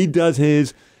 But then he does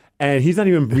his, and he's not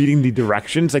even reading the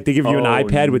directions. Like they give you an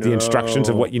iPad with the instructions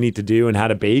of what you need to do and how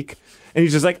to bake. And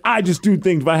he's just like, I just do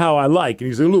things by how I like. And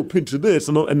he's like, a little pinch of this.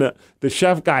 And the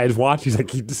chef guy is watching. He's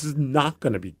like, this is not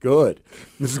going to be good.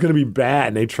 This is going to be bad.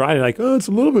 And they try and like, it's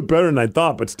a little bit better than I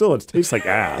thought, but still, it tastes like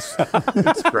ass.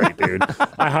 It's great, dude.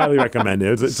 I highly recommend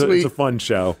it. It's a fun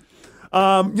show.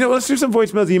 Let's do some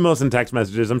voicemails, emails, and text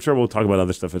messages. I'm sure we'll talk about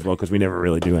other stuff as well because we never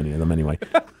really do any of them anyway.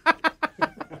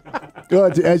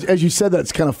 As you said,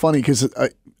 that's kind of funny because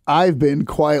I've been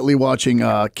quietly watching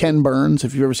Ken Burns.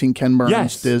 If you've ever seen Ken Burns,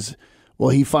 yes. Well,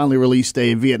 he finally released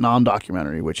a Vietnam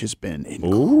documentary, which has been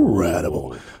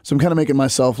incredible. Ooh. So I'm kind of making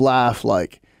myself laugh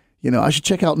like, I should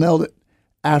check out Nailed It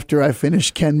after I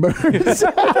finish Ken Burns.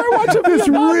 After I watch this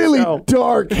really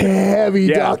dark, heavy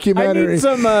documentary. I need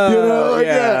some, I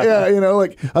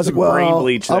was like, well, I'm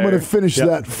going to finish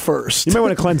that first. You might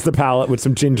want to cleanse the palate with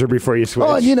some ginger before you switch.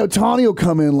 Oh, and Tawny will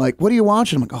come in like, what are you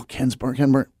watching? I'm like, oh, Ken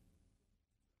Burns.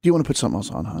 Do you want to put something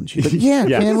else on, hon? She's like,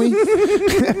 can we?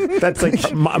 That's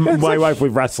like my wife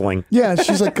with wrestling. Yeah,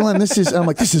 she's like, Glenn, I'm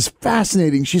like, this is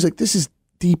fascinating. She's like, this is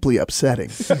deeply upsetting.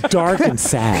 Dark and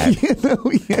sad. Dude.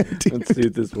 Let's see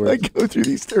if this works. I go through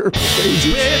these terrible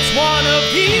phases. It's one of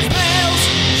these mails.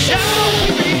 Shall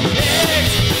we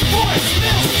next?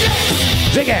 Voicemail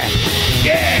sticks. Zig it.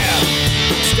 Yeah.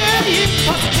 Staying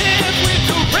positive with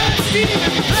the red Steve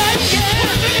and playing.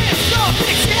 What if it is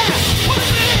something? Yeah. What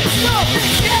if it is something?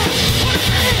 Yeah. What if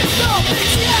it is something?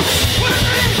 Yeah. What if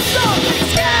it is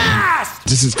something? Yeah.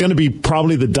 This is going to be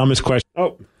probably the dumbest question.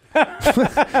 Oh.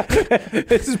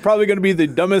 This is probably going to be the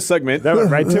dumbest segment. That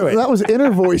went right to it. That was inner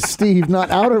voice Steve,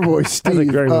 not outer voice Steve. That's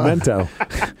like very memento.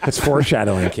 That's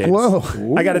foreshadowing, kids. Whoa.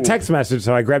 Ooh. I got a text message,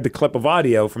 so I grabbed a clip of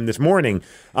audio from this morning.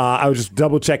 I was just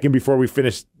double checking before we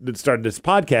started this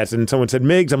podcast, and someone said,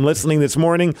 Migs, I'm listening this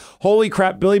morning. Holy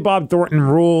crap, Billy Bob Thornton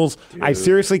rules. Dude. I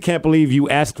seriously can't believe you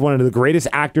asked one of the greatest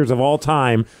actors of all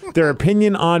time their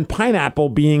opinion on pineapple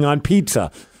being on pizza.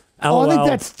 Oh, I think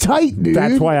that's tight, dude.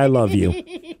 That's why I love you.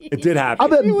 It did happen. I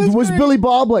bet was Billy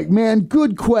Bob like, man,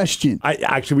 good question.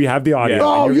 We have the audio.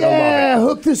 Oh, yeah.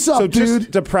 Hook this up, dude.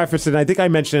 Just to preface it, I think I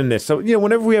mentioned this. So,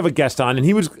 whenever we have a guest on, and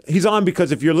he's on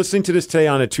because if you're listening to this today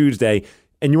on a Tuesday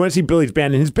and you want to see Billy's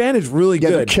band, and his band is really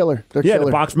good. They're killer. They're killer.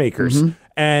 The Box Makers. Mm-hmm.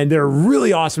 And they're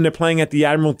really awesome. They're playing at the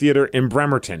Admiral Theater in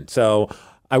Bremerton. So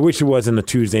I wish it wasn't a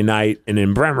Tuesday night and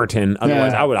in Bremerton.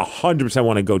 Otherwise, I would 100%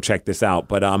 want to go check this out.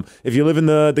 But if you live in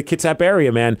the Kitsap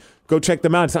area, man, go check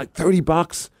them out. It's like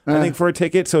 $30, I think, for a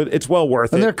ticket. So it's well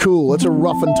worth it. And they're cool. It's a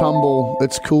rough and tumble.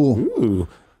 It's cool. Ooh.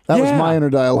 That was my inner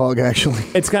dialogue, actually.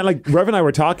 It's kind of like Rev and I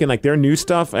were talking, like their new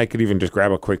stuff. I could even just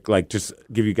grab a quick, just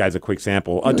give you guys a quick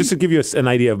sample. Just to give you an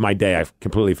idea of my day. I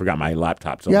completely forgot my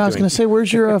laptop. So I was going to say,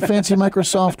 where's your fancy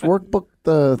Microsoft workbook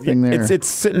thing there? It's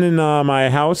sitting in my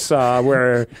house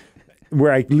where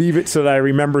I leave it so that I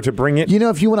remember to bring it.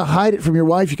 If you want to hide it from your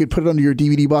wife, you could put it under your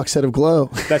DVD box set of Glow.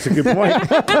 That's a good point.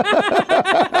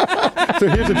 So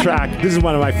here's a track. This is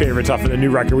one of my favorites off of the new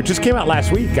record, which just came out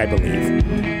last week, I believe.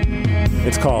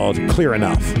 It's called Clear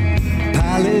Enough.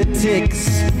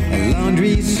 Politics and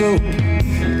laundry soap.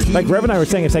 Like Rev and I were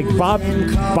saying, it's like Bob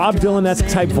Dylan-esque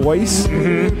type voice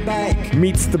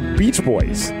meets the Beach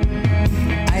Boys.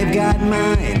 I've got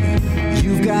mine,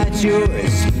 you've got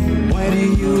yours. Why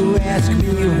do you ask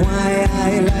me why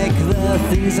I like the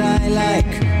things I like?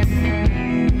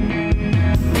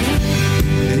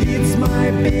 It's my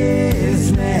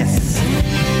business,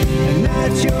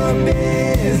 not your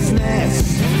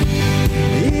business.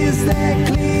 Is that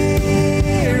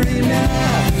clear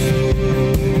enough?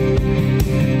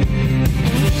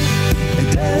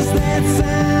 Does that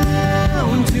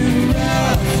sound too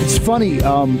rough? It's funny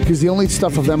because the only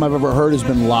stuff of them I've ever heard has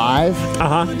been live,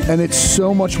 and it's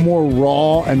so much more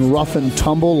raw and rough and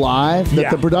tumble live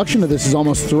that the production of this is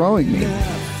almost throwing me.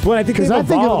 Well, I think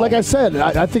of, like I said,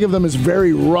 I think of them as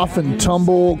very rough and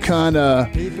tumble kind of.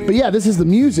 But But yeah, this is the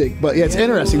music. But yeah, it's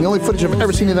interesting. The only footage I've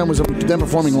ever seen of them was them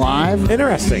performing live.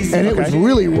 Interesting. And it was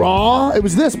really raw. It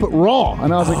was this, but raw.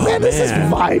 And I was like, man, this is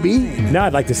vibey. Now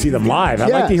I'd like to see them live. I'd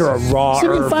like to hear a raw See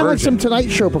if we can find like version. some Tonight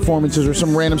Show performances or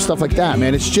some random stuff like that,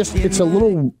 man. It's a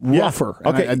little rougher.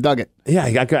 And Okay. I dug it.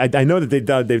 Yeah, I know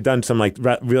that they've done some like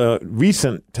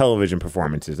recent television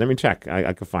performances. Let me check.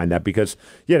 I could find that because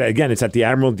again, it's at the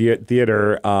Admiral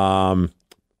Theater.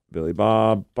 Billy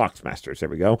Bob Boxmasters. There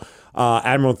we go.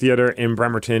 Admiral Theater in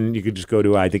Bremerton. You could just go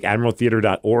to I think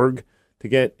admiraltheater.org to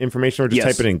get information, or just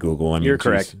type it in Google. I mean, You're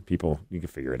correct. People, you can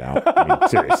figure it out. I mean,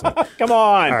 seriously. Come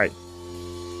on. All right.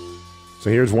 So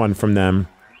here's one from them.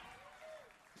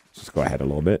 Let's just go ahead a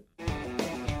little bit.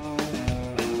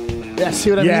 Yeah, see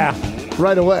what I mean?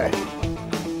 Right away.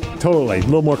 Totally. A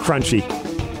little more crunchy.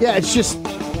 Yeah, it's just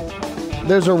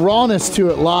there's a rawness to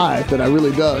it live that I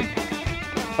really dug.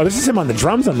 Oh, this is him on the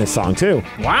drums on this song, too.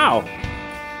 Wow.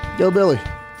 Go Billy.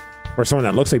 Or someone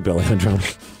that looks like Billy on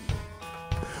drums.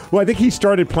 Well, I think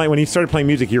when he started playing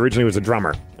music, he originally was a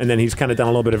drummer. And then he's kind of done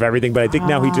a little bit of everything, but I think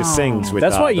now he just sings with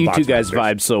That's why the you two guys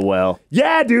Boxmasters. vibe so well.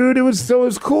 Yeah, dude, it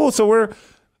was cool. So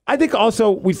I think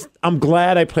also I'm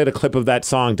glad I played a clip of that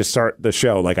song to start the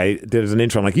show. Like I did as an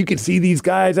intro. I'm like, you can see these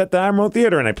guys at the Admiral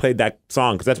Theater, and I played that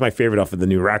song because that's my favorite off of the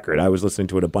new record. I was listening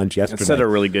to it a bunch yesterday. It set a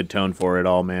really good tone for it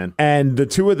all, man. And the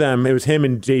two of them, it was him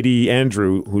and JD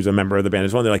Andrew, who's a member of the band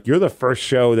as well. They're like, you're the first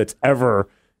show that's ever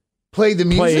Played the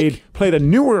music? played a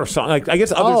newer song. Like I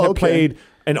guess others have played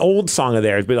an old song of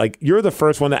theirs, but like you're the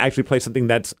first one that actually plays something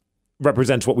that's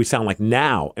represents what we sound like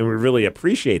now, and we really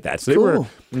appreciate that. So they were,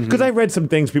 because I read some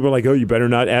things, people were like, oh, you better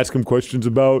not ask him questions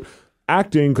about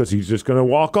acting because he's just going to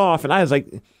walk off. And I was like,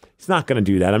 he's not going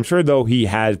to do that. I'm sure, though, he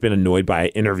has been annoyed by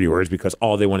interviewers because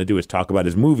all they want to do is talk about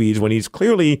his movies when he's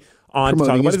clearly on to talk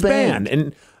Promoting about his his band.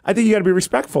 And I think you got to be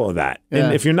respectful of that. Yeah.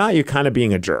 And if you're not, you're kind of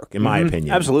being a jerk, in my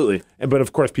opinion. Absolutely. But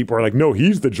of course, people are like, no,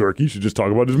 he's the jerk. He should just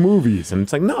talk about his movies. And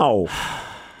it's like, no,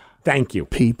 thank you.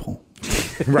 People.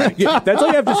 Right. Yeah, that's all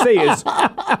you have to say is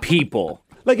people.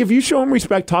 Like, if you show him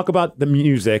respect, talk about the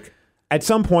music, at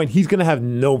some point, he's going to have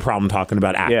no problem talking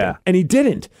about acting. Yeah. And he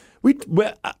didn't. It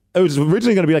was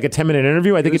originally going to be like a 10-minute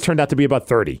interview. I think it turned out to be about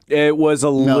 30. It was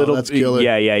a little... that's killer.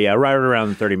 Yeah. Right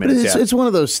around 30 minutes, It's one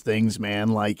of those things, man.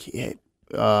 Like,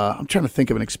 I'm trying to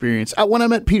think of an experience. When I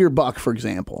met Peter Buck, for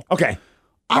example. Okay.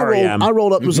 I REM.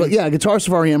 rolled up. It was like, guitarist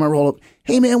of REM. I rolled up.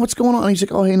 Hey, man, what's going on? And he's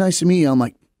like, oh, hey, nice to meet you. I'm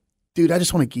like, dude, I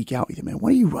just want to geek out with you, man.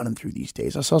 What are you running through these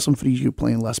days? I saw some footage of you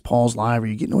playing Les Pauls live. Are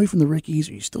you getting away from the Rickies?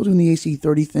 Are you still doing the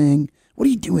AC30 thing? What are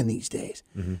you doing these days?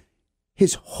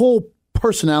 His whole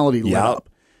personality lit up.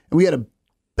 And we had a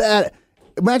bad...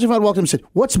 Imagine if I'd walked up and said,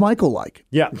 what's Michael like?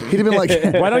 Yeah. He'd have been like...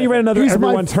 Why don't you write another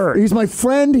Everyone's Hurt? He's my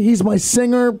friend. He's my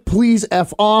singer. Please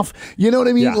F off. You know what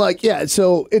I mean? Yeah. Like,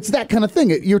 so it's that kind of thing.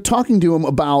 You're talking to him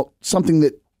about something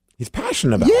that... He's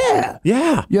passionate about Yeah.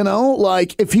 Yeah. You know,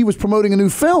 like if he was promoting a new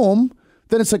film,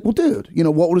 then it's like, well, dude, you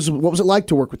know, what was it like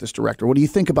to work with this director? What do you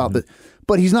think about that?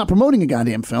 But he's not promoting a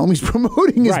goddamn film. He's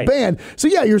promoting his band. So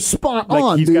yeah, you're spot Like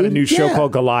on, he's dude. got a new show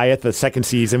called Goliath, the second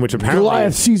season, which apparently...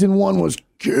 Goliath season 1 was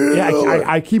good. Yeah,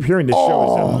 I keep hearing this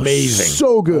show is amazing.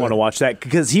 So I good. want to watch that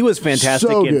because he was fantastic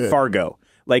So in good. Fargo.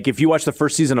 Like, if you watch the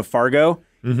first season of Fargo,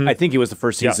 I think it was the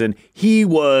first season, he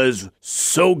was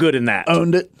so good in that.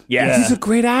 Owned it. Yes. He's a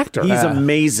great actor. He's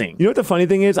amazing. You know what the funny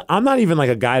thing is? I'm not even like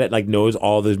a guy that like knows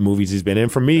all the movies he's been in.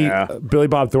 For me, Billy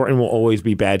Bob Thornton will always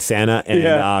be Bad Santa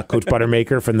and Coach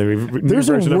Buttermaker from the new There's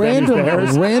a version of Bad News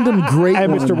Bears random great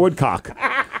and one. Mr. Woodcock.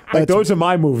 Like those are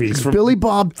my movies. Billy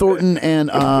Bob Thornton and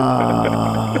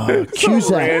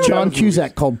Cusack, John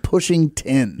Cusack, called Pushing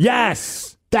 10. Yes.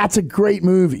 That's a great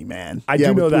movie, man. I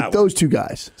do know with that one. those two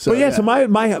guys. So, So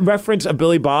my reference of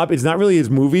Billy Bob is not really his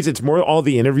movies. It's more all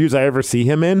the interviews I ever see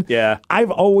him in. Yeah.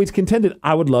 I've always contended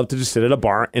I would love to just sit at a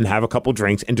bar and have a couple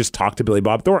drinks and just talk to Billy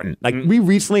Bob Thornton. Like we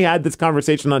recently had this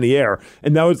conversation on the air,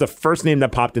 and that was the first name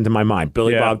that popped into my mind,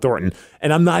 Billy Bob Thornton.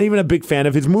 And I'm not even a big fan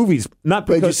of his movies. Not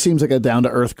But he because just seems like a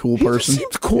down-to-earth, cool he person. just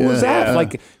seems cool as F.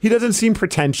 Like he doesn't seem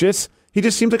pretentious. He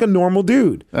just seems like a normal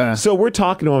dude. So we're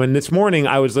talking to him, and this morning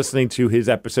I was listening to his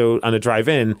episode on a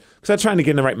drive-in because I'm trying to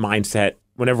get in the right mindset.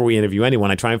 Whenever we interview anyone,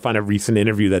 I try and find a recent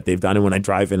interview that they've done, and when I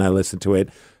drive in, I listen to it,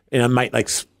 and it might like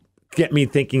get me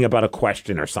thinking about a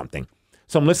question or something.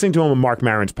 So I'm listening to him on Mark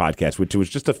Maron's podcast, which was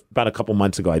just about a couple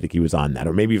months ago. I think he was on that,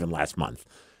 or maybe even last month.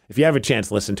 If you have a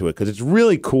chance, listen to it because it's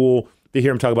really cool to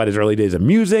hear him talk about his early days of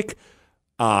music.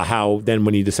 How then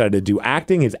when he decided to do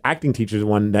acting, his acting teacher is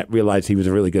one that realized he was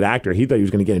a really good actor. He thought he was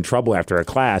going to get in trouble after a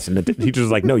class. And the teacher was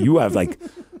like, no, you have like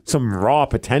some raw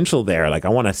potential there. Like, I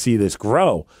want to see this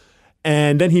grow.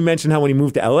 And then he mentioned how when he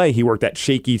moved to LA, he worked at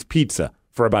Shakey's Pizza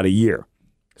for about a year.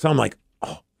 So I'm like,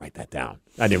 oh, Write that down.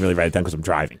 I didn't really write it down because I'm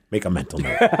driving. Make a mental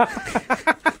note.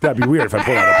 That'd be weird if I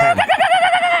pulled out a pen.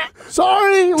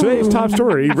 Sorry. Today's top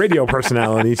story, radio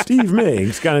personality Steve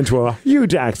Migs got into a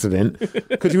huge accident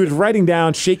because he was writing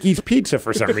down Shakey's Pizza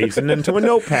for some reason into a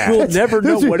notepad. We'll never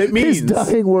know what it means. His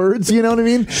dying words, you know what I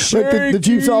mean? Like the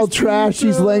Jeep's all trash.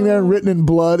 He's laying there and written in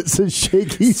blood. It says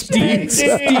Shakey's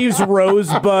Pizza. Steve's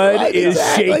rosebud is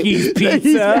Shakey's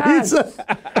Pizza.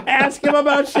 Ask him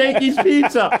about Shakey's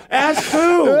Pizza. Ask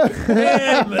who?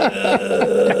 Him.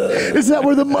 Is that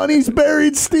where the money's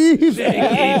buried, Steve?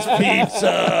 Shakey's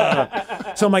Pizza.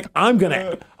 So I'm like, I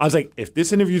was like, if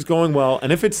this interview's going well,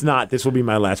 and if it's not, this will be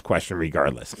my last question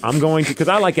regardless. I'm going to, because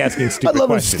I like asking stupid questions. I love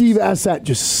when Steve asks that,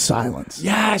 just silence.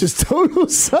 Yeah. Just total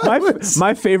silence.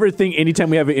 My favorite thing anytime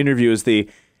we have an interview is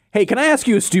hey, can I ask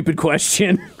you a stupid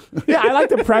question? Yeah, I like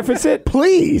to preface it.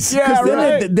 Please. Yeah,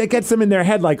 Then that gets them in their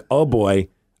head like, oh boy.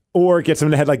 Or it gets them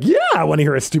in the head like, yeah, I want to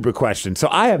hear a stupid question. So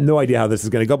I have no idea how this is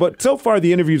going to go. But so far,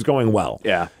 the interview's going well.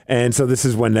 Yeah. And so this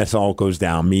is when this all goes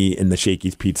down, me in the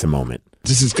Shakey's Pizza moment.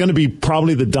 This is going to be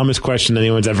probably the dumbest question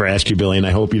anyone's ever asked you, Billy, and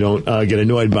I hope you don't get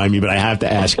annoyed by me, but I have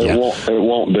to ask you. It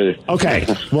won't be. Okay.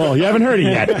 Well, you haven't heard it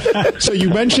yet. So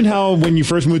you mentioned how when you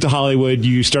first moved to Hollywood,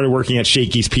 you started working at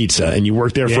Shakey's Pizza, and you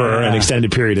worked there for an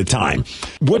extended period of time.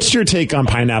 What's your take on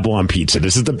pineapple on pizza?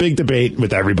 This is the big debate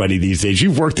with everybody these days.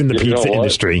 You've worked in the pizza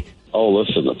industry. Oh,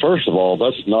 listen, first of all,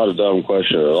 that's not a dumb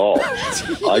question at all.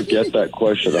 I get that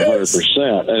question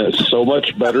 100%, and it's so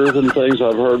much better than things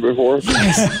I've heard before.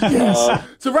 Yes.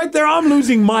 So right there, I'm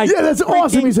losing my Yeah, that's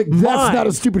awesome. He's like, that's mind. not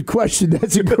a stupid question.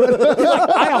 That's incredible.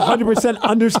 I 100%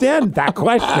 understand that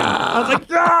question. I was like,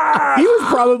 ah! He was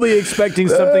probably expecting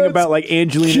something about like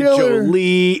Angelina killer.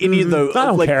 Jolie, any of the I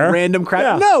don't like care. random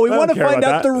crap. Yeah, No, we I don't want to care find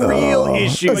about out the that. real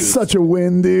issue. That's such a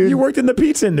win, dude. You worked in the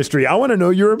pizza industry. I want to know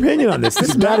your opinion on this.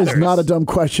 That is not a dumb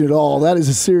question at all. That is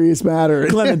a serious matter.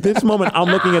 Glenn, at this moment, I'm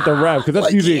looking at the Rev because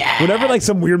that's usually whenever like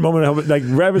some weird moment, like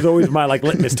Rev is always my like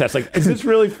litmus test. Like, is this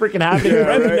really freaking happening?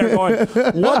 Rev's in there going,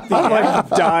 what the I'm hell? like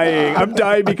dying. I'm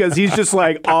dying because he's just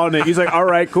like on it. He's like, all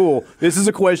right, cool. This is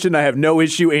a question I have no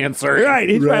issue answering. Right.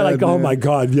 He's probably like, Rad, oh man. my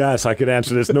God, yes, I could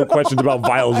answer this. No questions about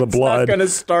vials of It's not blood. going to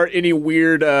start any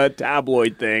weird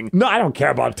tabloid thing. No, I don't care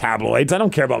about tabloids. I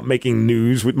don't care about making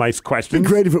news with my It'd questions. be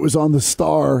great if it was on the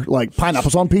Star, like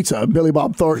pineapples on pizza, Billy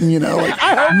Bob Thornton, you know. Like,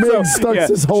 I hope so. Migs starts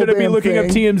this whole Should I be damn looking thing,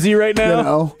 up TMZ right now? You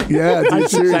know? Yeah, I dude,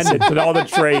 should send seriously. it to all the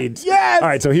trades. Yes! All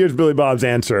right, so here's Billy Bob's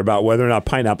answer about whether or not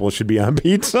pineapple should be on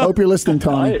pizza. Hope you're listening,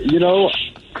 Tommy.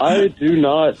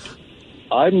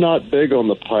 I'm not big on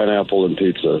the pineapple and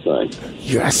pizza thing.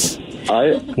 Yes.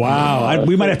 Wow.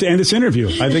 We might have to end this interview.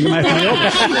 I think I might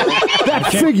have to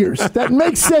That figures. That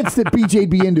makes sense that BJ'd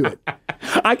be into it.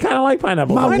 I kind of like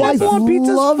pineapple. My wife Pineapple on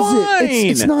pizza's loves fine. it.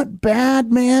 It's not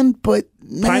bad, man, but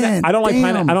man, I don't like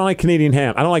damn. I don't like Canadian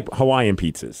ham. I don't like Hawaiian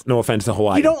pizzas. No offense to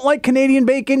Hawaii. You don't like Canadian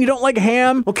bacon? You don't like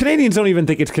ham? Well, Canadians don't even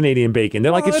think it's Canadian bacon.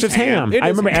 They're like, it's it's just ham. ham. I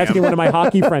It is remember ham. asking one of my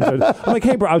hockey friends. I'm like,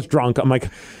 hey, bro, I was drunk. I'm like,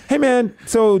 hey, man,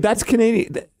 so that's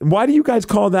Canadian. Why do you guys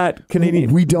call that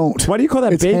Canadian? We don't. Why do you call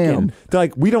that It's bacon? ham. They're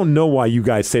like, we don't know why you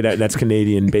guys say that's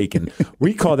Canadian bacon.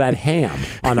 We call that ham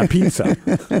on a pizza.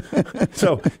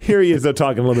 So here he is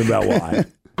talking a little bit about why.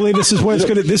 Billy, this is where it's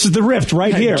gonna. This is the rift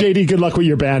right here. JD, good luck with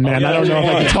your band, man. I don't know if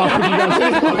I can talk with you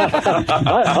guys.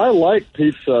 I like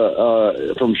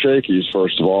pizza from Shakey's,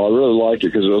 first of all. I really like it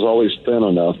because it was always thin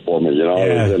enough for me, you know.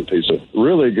 Yeah. Thin pizza.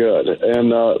 Really good. And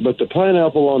but the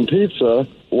pineapple on pizza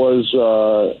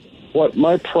was what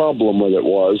my problem with it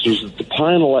was that the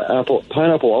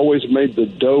pineapple always made the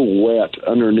dough wet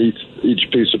underneath each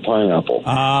piece of pineapple.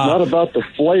 Not about the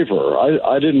flavor.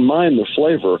 I didn't mind the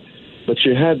flavor, but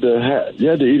you had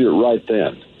to eat it right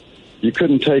then. You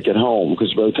couldn't take it home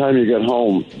because by the time you get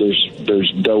home,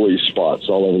 there's doughy spots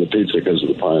all over the pizza because of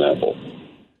the pineapple.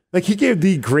 Like, he gave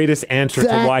the greatest answer to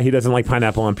That- why he doesn't like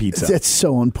pineapple on pizza. That's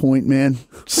so on point, man.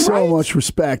 So much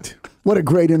respect. What a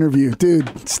great interview,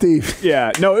 dude. Steve,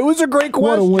 Yeah. No, it was a great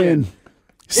what question. a win.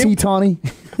 See, Tawny?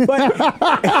 But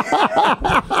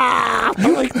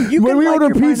When we order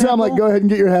pizza, I'm like, go ahead and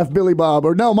get your half Billy Bob.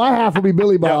 Or no, my half will be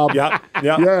Billy Bob. Yep.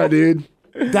 Yeah, dude.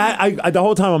 That I the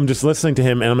whole time I'm just listening to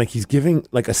him and I'm like, he's giving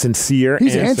like a sincere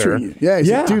He's answer. answering you. Yeah, he's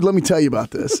like, dude, let me tell you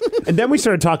about this. And then we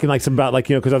started talking like some about like,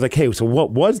 you know, because I was like, hey, so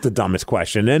what was the dumbest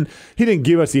question? And he didn't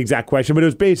give us the exact question, but it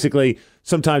was basically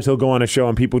sometimes he'll go on a show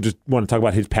and people just want to talk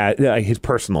about his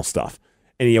personal stuff.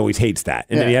 And he always hates that.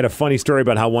 And then he had a funny story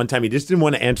about how one time he just didn't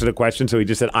want to answer the question, so he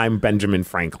just said, I'm Benjamin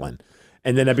Franklin.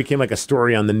 And then that became like a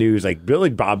story on the news. Like Billy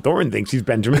Bob Thornton thinks he's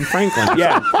Benjamin Franklin.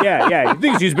 yeah. He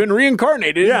thinks he's been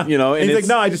reincarnated. Yeah. You know, and he's like,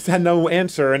 no, I just had no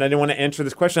answer, and I didn't want to answer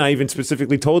this question. I even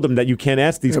specifically told him that you can't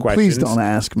ask these questions. Please don't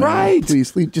ask me. Right.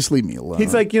 Please, just leave me alone.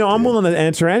 He's like, I'm willing to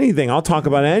answer anything. I'll talk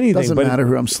about anything. Doesn't matter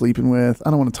who I'm sleeping with. I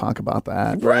don't want to talk about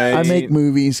that. Right. I make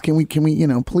movies. Can we?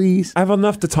 Please. I have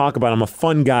enough to talk about. I'm a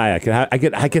fun guy.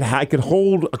 I could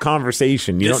hold a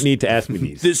conversation. You don't need to ask me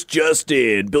these. This just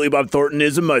in. Billy Bob Thornton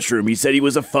is a mushroom. He said he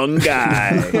was a fun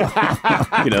guy.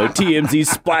 TMZ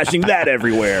splashing that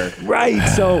everywhere. Right.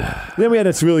 So then we had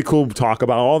this really cool talk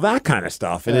about all that kind of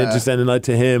stuff. And it just ended up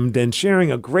to him then sharing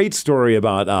a great story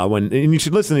about and you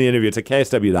should listen to the interview. It's at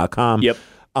KSW.com. Yep.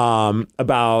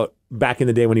 About back in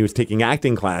the day when he was taking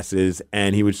acting classes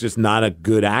and he was just not a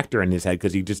good actor in his head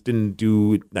because he just didn't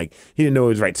he didn't know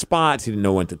his right spots. He didn't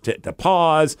know when to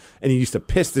pause. And he used to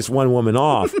piss this one woman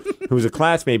off who was a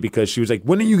classmate because she was like,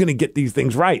 when are you going to get these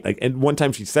things right? And one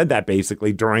time she said that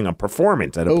basically during a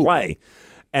performance at a play.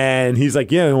 And he's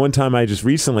like, yeah, one time I was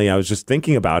just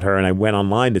thinking about her and I went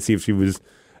online to see if she was,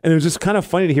 and it was just kind of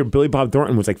funny to hear Billy Bob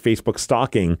Thornton was like Facebook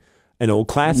stalking an old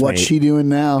classmate. What's she doing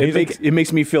now? It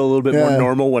makes me feel a little bit more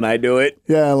normal when I do it.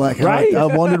 Yeah, right? I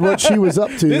wondered what she was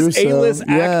up to. This A-list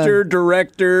actor,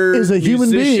 director, is a human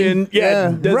musician,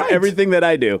 being. Does everything that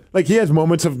I do. Like he has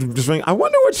moments of just like, I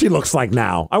wonder what she looks like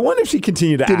now. I wonder if she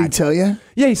continued to act. Did he tell you?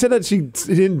 Yeah, he said that he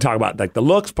didn't talk about like the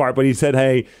looks part, but he said,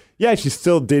 hey, yeah, she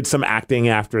still did some acting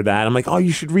after that. I'm like, oh,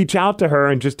 you should reach out to her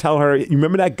and just tell her, you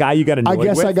remember that guy you got annoyed with?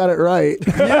 I guess I got it right.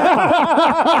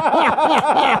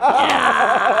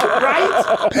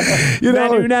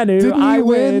 Right? Did he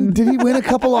win? Did he win a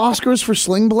couple Oscars for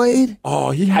Sling Blade?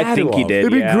 Oh, he had I think he did.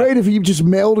 It'd be great if he just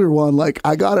mailed her one. Like,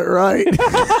 I got it right.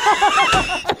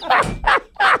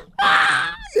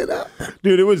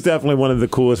 Dude, it was definitely one of the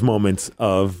coolest moments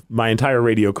of my entire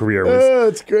radio career.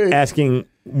 Was it's great. Asking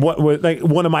what was like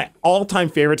one of my all-time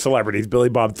favorite celebrities, Billy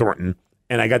Bob Thornton,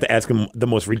 and I got to ask him the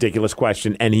most ridiculous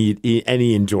question, and he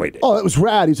enjoyed it. Oh, it was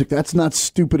rad. He's like, that's not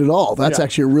stupid at all. That's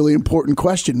actually a really important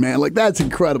question, man. Like, that's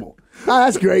incredible. Oh,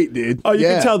 that's great, dude. Oh, you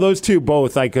can tell those two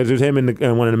both, like, because there's him and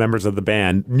one of the members of the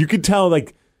band. You could tell,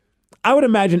 like, I would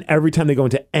imagine every time they go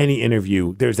into any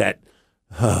interview, there's that,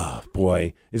 oh,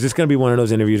 boy, is this going to be one of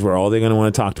those interviews where all they're going to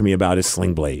want to talk to me about is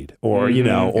Sling Blade or,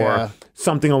 or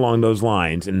something along those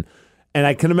lines. And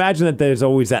I can imagine that there's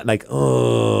always that, like,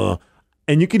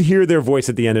 and you could hear their voice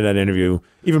at the end of that interview.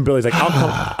 Even Billy's like,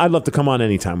 I'd love to come on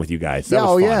anytime with you guys. That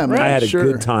was fun. Yeah, man. I had a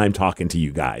good time talking to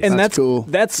you guys. And that's cool.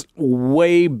 That's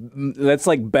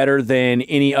like better than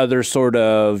any other sort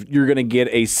of, you're going to get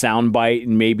a soundbite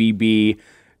and maybe be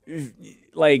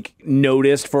like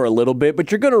noticed for a little bit,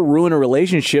 but you're going to ruin a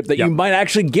relationship that you might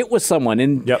actually get with someone.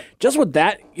 And just with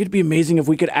that, it'd be amazing if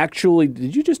we could actually,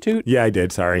 did you just toot? Yeah, I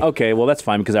did. Sorry. Okay, well, that's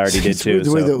fine because I already did too.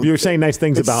 So. You were saying nice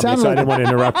things about me, so I didn't want to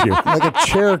interrupt you. Like a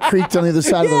chair creaked on the other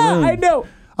side of the room. I know.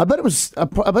 I bet it was. I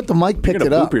bet the mic picked You're it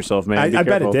gonna up. poop yourself, man. I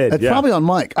bet it did. It's probably on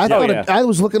mic. I thought I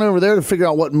was looking over there to figure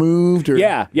out what moved. Or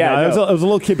Yeah. It was a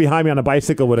little kid behind me on a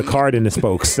bicycle with a card in the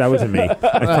spokes. That wasn't me. I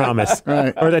promise.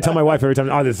 Right. Or I tell my wife every time,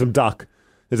 there's some duck.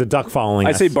 There's a duck following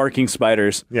us. I say barking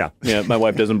spiders. Yeah. Yeah, my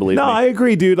wife doesn't believe me. No, I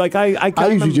agree, dude. Like I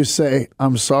usually just say,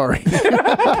 I'm sorry.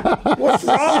 what's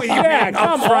wrong with you? Yeah,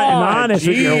 come upfront and honest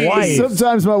with your wife.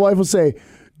 Sometimes my wife will say,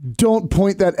 don't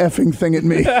point that effing thing at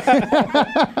me.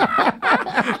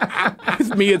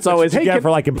 With me, it's always, hey, get for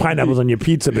liking pineapples on your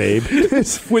pizza, babe.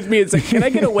 With me, it's like, can I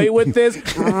get away with this?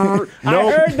 I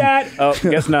heard that. Oh,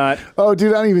 guess not. Oh,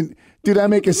 dude, I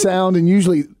make a sound, and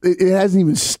usually it hasn't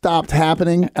even stopped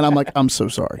happening, and I'm like, I'm so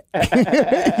sorry.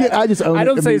 I just own it. I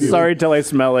don't say immediately. sorry till I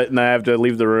smell it, and I have to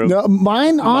leave the room. No,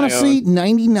 mine, honestly,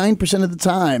 99% of the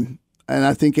time, and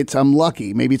I think I'm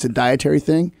lucky. Maybe it's a dietary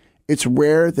thing. It's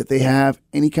rare that they have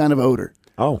any kind of odor.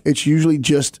 Oh. It's usually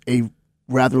just a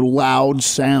rather loud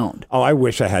sound. Oh, I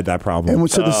wish I had that problem. And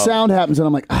so the sound happens, and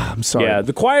I'm like, I'm sorry. Yeah,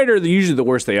 the quieter, usually the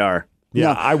worse they are.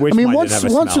 Yeah, I wish. I mean, mine once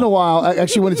didn't have a in a smell. while,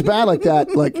 actually, when it's bad like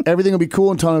that, like everything will be cool,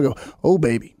 and Tony will go, "Oh,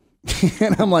 baby,"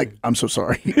 and I'm like, "I'm so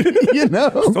sorry,"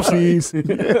 Please.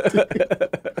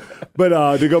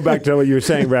 But to go back to what you were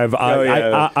saying, Rev,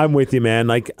 I'm with you, man.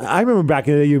 Like I remember back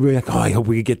in the day, you'd be like, "Oh, I hope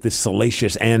we could get this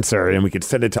salacious answer, and we could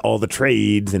send it to all the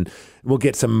trades, and we'll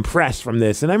get some press from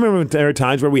this." And I remember there were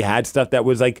times where we had stuff that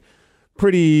was like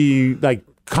pretty like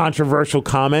controversial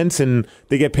comments, and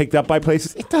they get picked up by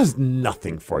places. It does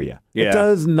nothing for you. Yeah. It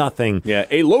does nothing. Yeah,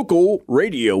 a local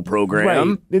radio program.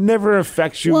 Right. It never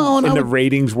affects you in the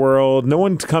ratings world. No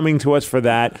one's coming to us for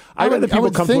that. I'd rather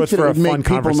people come to us for a fun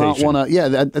conversation. I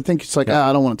think it's like,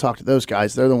 I don't want to talk to those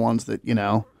guys. They're the ones that,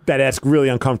 that ask really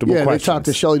uncomfortable Yeah, questions. they talk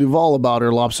to Shelley Duvall about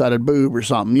her lopsided boob or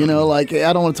something. You know, like,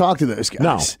 I don't want to talk to those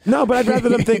guys. No, but I'd rather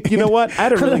them think, you know what? I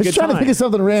had a really I was good trying time. to think of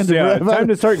something random. Yeah, right? time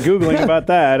to start Googling about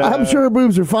that. I'm sure her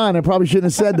boobs are fine. I probably shouldn't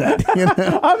have said that. You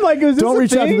know? I'm like, is this Don't a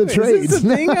reach out thing? to the trades. Is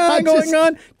this a thing going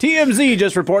on? TMZ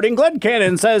just reporting. Glenn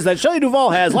Cannon says that Shelley Duvall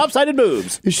has lopsided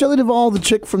boobs. Is Shelley Duvall the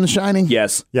chick from The Shining?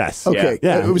 Yes. Yes. Okay.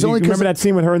 Yeah. It was only 'cause- remember that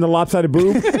scene with her in the lopsided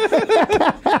boob?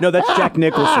 No, that's Jack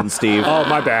Nicholson, Steve. Oh,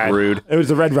 my bad. Rude. It was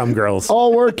the Red Rum Girls.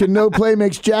 All work and no play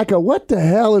makes Jack go, what the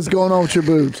hell is going on with your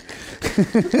boobs?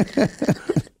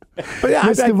 But yeah,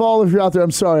 Miss Duvall, if you're out there,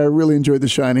 I'm sorry. I really enjoyed The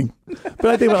Shining. but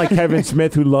I think about like Kevin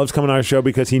Smith, who loves coming on our show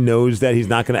because he knows that he's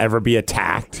not going to ever be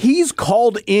attacked. He's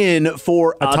called in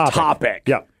for a topic.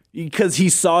 Yep. Because he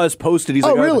saw us posted. He's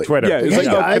Oh, like, really? Twitter. Yeah, he's Hey,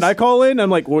 like, oh, guys. can I call in? I'm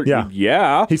like, well, Yeah.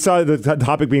 yeah. He saw the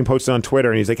topic being posted on Twitter,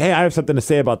 and he's like, "Hey, I have something to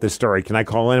say about this story. Can I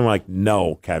call in?" And we're like,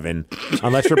 "No, Kevin.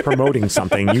 Unless you're promoting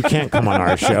something, you can't come on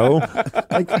our show."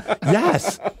 Like,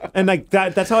 yes, and like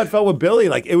that's how it felt with Billy.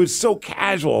 Like, it was so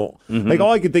casual. Like,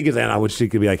 all I could think is, and I wish she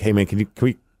could be like, "Hey, man, can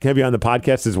we have you on the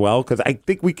podcast as well?" Because I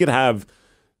think we could have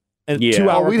a Yeah.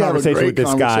 2-hour We'd have a conversation great with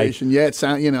this guy. conversation. Yeah, it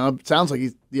sounds like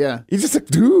he's, yeah. He's just a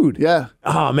dude. Yeah.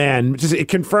 Oh man, just it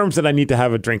confirms that I need to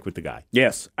have a drink with the guy.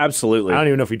 Yes, absolutely. I don't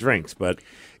even know if he drinks, but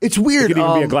It's it weird. could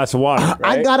even be a glass of water.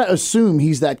 I right? gotta assume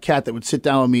he's that cat that would sit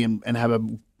down with me and have a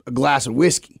glass of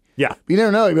whiskey. Yeah. But you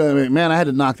never know. You'd be like, man, I had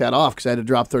to knock that off because I had to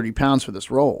drop 30 pounds for this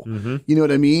role. Mm-hmm. You know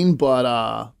what I mean?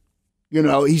 But you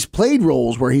know, he's played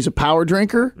roles where he's a power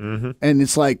drinker, and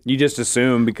it's like, You just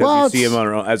assume because Well, you see him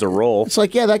as a role. it's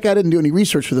like, yeah, that guy didn't do any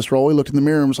research for this role. He looked in the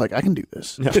mirror and was like, I can do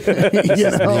this.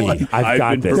 You know, like, I've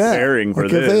got been this. preparing for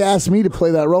like this. if they asked me to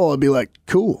play that role, I'd be like,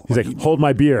 cool. He's like, hold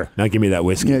my beer. Now give me that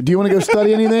whiskey. Yeah, do you want to go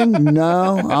study anything?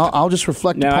 No, I'll just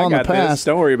reflect Now I upon the got this. past.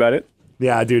 Don't worry about it.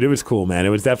 Yeah, dude, it was cool, man. It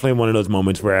was definitely one of those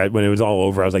moments where when it was all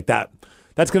over, I was like,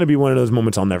 that's going to be one of those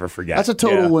moments I'll never forget. That's a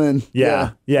total Yeah. win.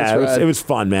 yeah. that's It was rad. it was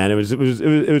fun, man. It was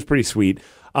pretty sweet.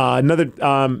 Another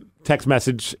text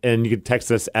message, and you can text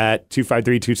us at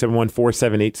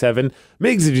 253-271-4787.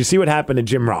 Migs, did you see what happened to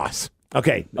Jim Ross?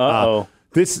 Okay. Uh-oh.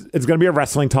 This is going to be a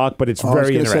wrestling talk, but it's I was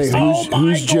very gonna say, interesting.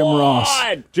 who's Jim Ross?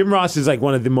 Jim Ross is like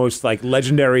one of the most like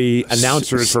legendary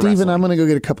announcers for Steven, wrestling. I'm going to go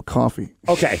get a cup of coffee.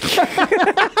 Okay.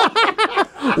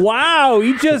 Wow,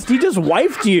 he just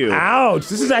wifed you. Ouch.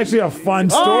 This is actually a fun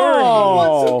story.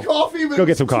 Oh. Coffee, Go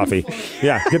get some coffee.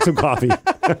 Yeah, get some coffee.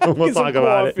 We'll talk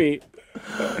about it.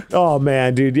 Oh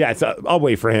man, dude. Yeah, so I'll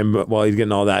wait for him while he's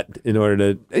getting all that in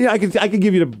order to. Yeah, I could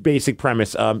give you the basic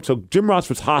premise. So Jim Ross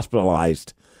was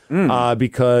hospitalized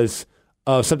because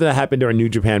of something that happened during New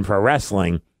Japan Pro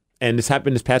Wrestling. And this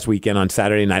happened this past weekend on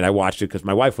Saturday night. I watched it because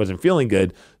my wife wasn't feeling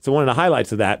good. So one of the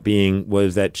highlights of that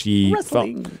was that she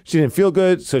didn't feel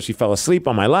good, so she fell asleep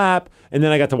on my lap. And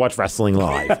then I got to watch wrestling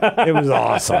live. It was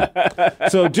awesome.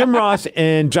 So Jim Ross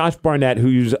and Josh Barnett,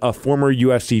 who's a former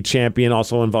UFC champion,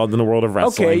 also involved in the world of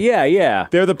wrestling. Okay, yeah.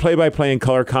 They're the play-by-play and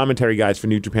color commentary guys for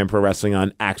New Japan Pro Wrestling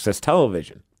on Access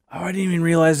Television. Oh, I didn't even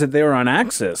realize that they were on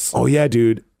Axis. Oh yeah,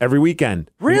 dude! Every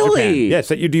weekend. New Really? Japan. Yeah,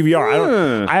 set your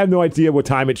DVR. I have no idea what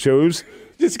time it shows.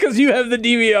 Just because you have the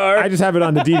DVR. I just have it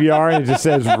on the DVR and it just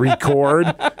says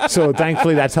record. So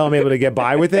thankfully that's how I'm able to get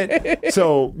by with it.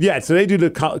 So yeah, so they do the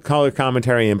color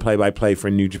commentary and play-by-play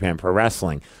for New Japan Pro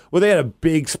Wrestling. Well, they had a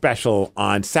big special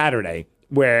on Saturday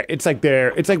where it's like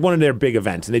one of their big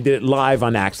events, and they did it live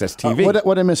on Access TV.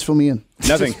 What I miss, fill me in.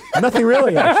 Nothing. Nothing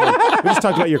really, actually. We just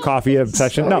talked about your coffee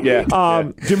obsession. No. Yeah.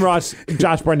 Jim Ross,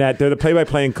 Josh Barnett, they're the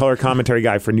play-by-play and color commentary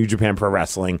guy for New Japan Pro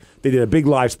Wrestling. They did a big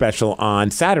live special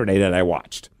on Saturday that I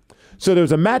watched. So there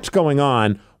was a match going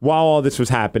on while all this was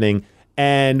happening,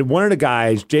 and one of the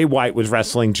guys, Jay White, was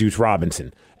wrestling Juice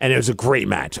Robinson. And it was a great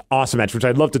match, awesome match, which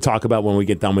I'd love to talk about when we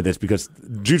get done with this, because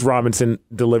Juice Robinson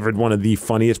delivered one of the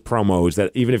funniest promos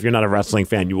that even if you're not a wrestling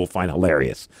fan, you will find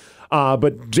hilarious.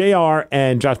 But JR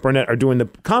and Josh Barnett are doing the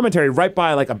commentary right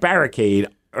by like a barricade,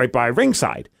 right by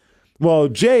ringside. Well,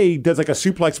 Jay does like a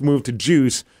suplex move to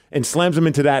Juice and slams him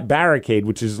into that barricade,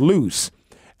 which is loose.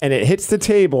 And it hits the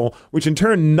table, which in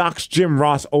turn knocks Jim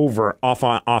Ross over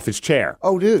off his chair.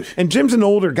 Oh, dude. And Jim's an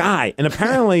older guy. And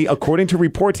apparently, according to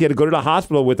reports, he had to go to the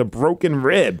hospital with a broken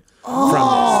rib from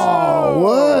this.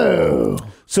 Whoa.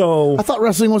 So I thought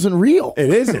wrestling wasn't real. it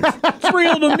isn't. It's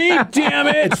real to me, damn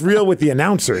it. It's real with the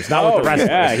announcers, not with the wrestlers.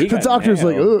 Yeah, he The got doctor's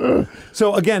like, nailed. ugh.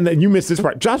 So again, you missed this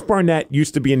part. Josh Barnett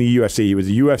used to be in the UFC. He was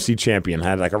a UFC champion,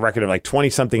 had like a record of like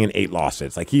 20-something and 8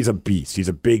 losses. Like he's a beast. He's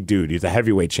a big dude. He's a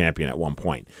heavyweight champion at one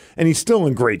point. And he's still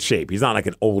in great shape. He's not like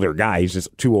an older guy. He's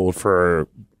just too old for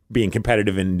being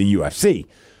competitive in the UFC.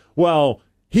 Well,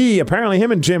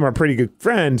 him and Jim are pretty good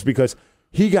friends because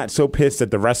he got so pissed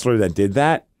at the wrestler that did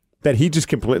that that he just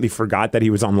completely forgot that he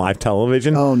was on live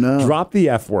television. Oh, no. Dropped the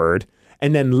F word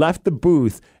and then left the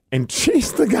booth and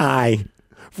chased the guy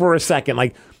for a second.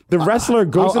 Like, the wrestler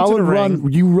goes into the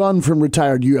ring. You run from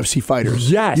retired UFC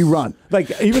fighters. Yes. You run. Like,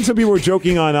 even some people were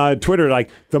joking on Twitter, like,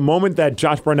 the moment that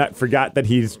Josh Barnett forgot that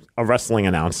he's a wrestling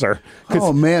announcer.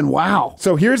 Oh, man, wow.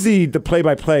 So here's the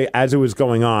play-by-play as it was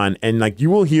going on. And, like, you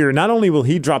will hear, not only will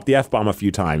he drop the F-bomb a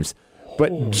few times,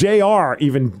 but JR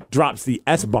even drops the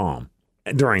S-bomb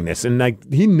during this. And,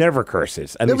 like, he never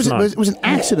curses. It was an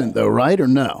accident, though, right, or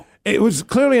no? It was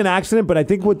clearly an accident, but I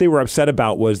think what they were upset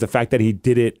about was the fact that he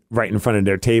did it right in front of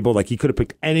their table. Like, he could have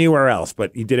picked anywhere else, but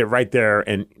he did it right there.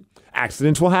 And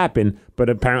accidents will happen, but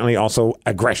apparently also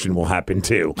aggression will happen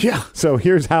too. Yeah. So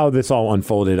here's how this all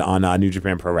unfolded on New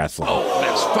Japan Pro Wrestling. Oh,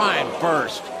 that's fine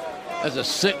first. That's a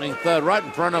sickening thud right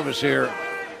in front of us here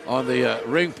on the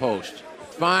ring post.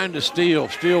 Fine to steal.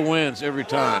 Steal wins every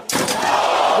time.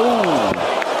 Ooh.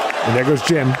 And there goes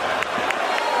Jim.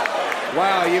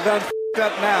 Wow, you've done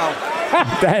up now.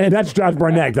 That's Josh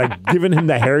Barnett, like, giving him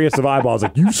the hairiest of eyeballs.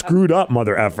 Like, you screwed up,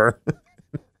 mother effer.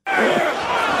 And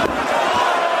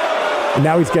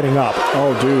now he's getting up.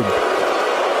 Oh, dude.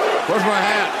 Where's my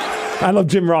hat? I love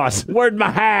Jim Ross. Where's my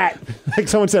hat? Like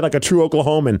someone said, like a true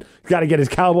Oklahoman. Got to get his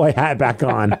cowboy hat back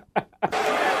on. I'm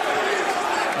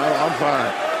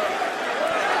fine.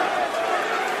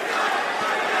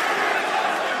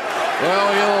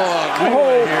 Well,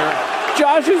 you'll here.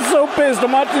 Josh is so pissed.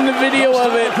 I'm watching the video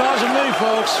of it. Because of me,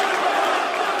 folks.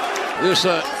 This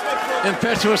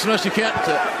impetuousness, you can't.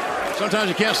 Sometimes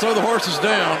you can't slow the horses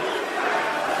down.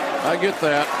 I get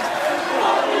that.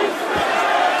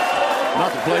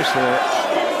 Not the place for it.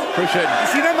 Appreciate it. You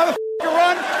see that motherfucker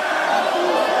run?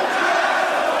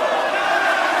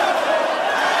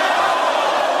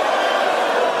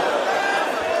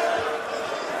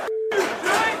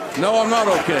 No, I'm not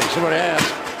okay. Somebody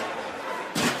asked.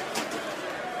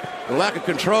 The lack of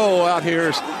control out here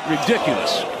is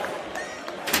ridiculous.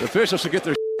 The officials should get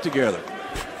their together.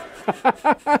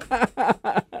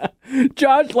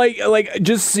 Josh, like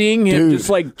just seeing him just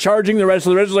like charging the rest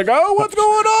of the wrestlers, like, oh, what's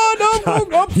going on?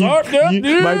 I'm sorry.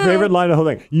 My favorite line of the whole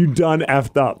thing. You done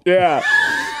effed up. Yeah.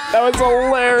 That was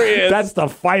hilarious. That's the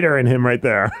fighter in him right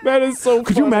there. That is so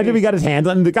Could you imagine if he got his hands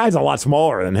on? The guy's a lot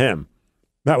smaller than him.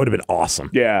 That would have been awesome.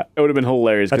 Yeah, it would have been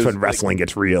hilarious. That's when wrestling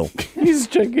gets real. He's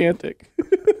gigantic.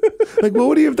 Like, what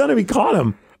would he have done if he caught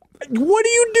him? What do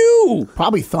you do?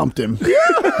 Probably thumped him.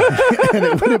 And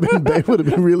it would have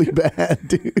been really bad,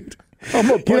 dude. I'm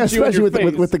gonna punch you in your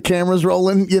face. with the cameras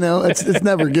rolling, it's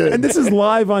never good. And this is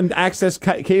live on Access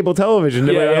cable television.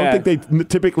 I don't think they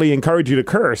typically encourage you to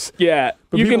curse. Yeah,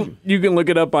 But you can look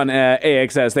it up on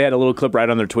AXS. They had a little clip right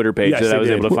on their Twitter page that I was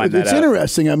able to find that out. It's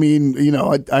interesting. I mean,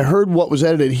 I heard what was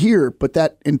edited here, but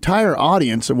that entire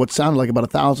audience of what sounded like about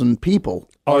 1,000 people.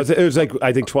 Oh, it was like,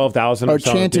 I think 12,000 are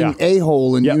chanting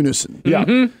a-hole in unison. Yeah.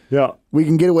 Mm-hmm. Yeah. We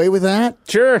can get away with that?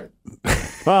 Sure.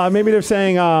 Maybe they're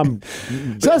saying...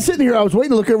 So I was sitting here, I was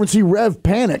waiting to look over and see Rev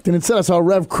panicked, and instead I saw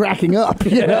Rev cracking up.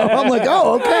 I'm like,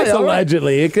 oh, okay.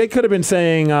 Allegedly. Right. It could have been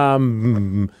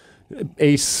saying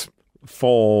ace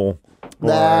full.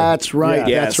 That's right.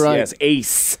 Yes, that's right. Yes,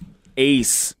 ace.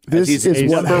 This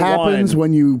is what happens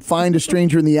when you find a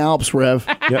stranger in the Alps, Rev.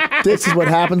 Yep. This is what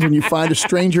happens when you find a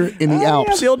stranger in the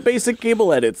Alps. Yeah, the old basic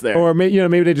cable edits there. Or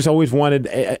maybe they just always wanted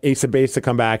Ace of Base to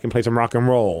come back and play some rock and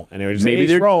roll, and they would just say,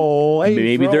 Ace roll.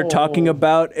 They're talking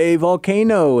about a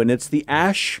volcano and it's the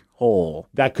ash hole.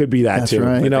 That could be that. That's too.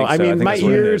 Right. I mean, my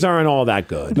ears aren't all that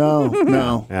good.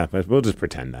 No. Yeah, but we'll just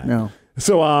pretend that. No.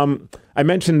 So I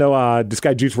mentioned, though, this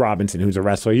guy, Juice Robinson, who's a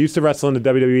wrestler. He used to wrestle in the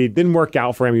WWE. Didn't work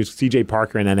out for him. He was CJ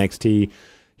Parker in NXT.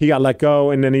 He got let go,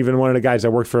 and then even one of the guys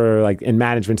that worked for, in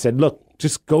management said, look,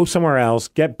 just go somewhere else,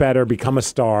 get better, become a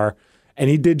star. And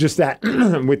he did just that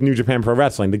with New Japan Pro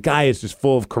Wrestling. The guy is just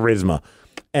full of charisma.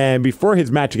 And before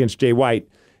his match against Jay White,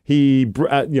 he,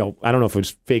 I don't know if it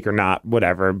was fake or not,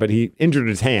 whatever, but he injured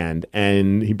his hand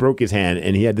and he broke his hand,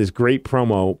 and he had this great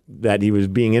promo that he was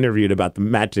being interviewed about the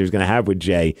match he was going to have with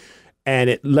Jay, and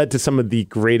it led to some of the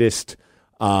greatest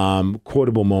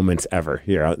quotable moments ever.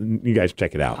 Here, you guys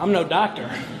check it out. I'm no doctor.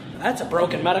 That's a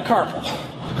broken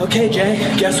metacarpal. Okay, Jay,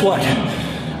 guess what?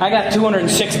 I got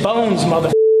 206 bones,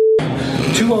 mother.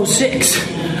 206.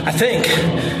 I think.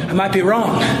 I might be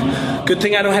wrong. Good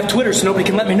thing I don't have Twitter so nobody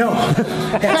can let me know.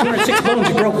 Yeah, 206 bones,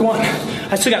 you broke one.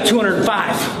 I still got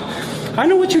 205. I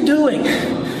know what you're doing.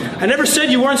 I never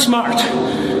said you weren't smart.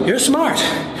 You're smart.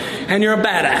 And you're a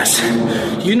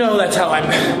badass. You know that's how I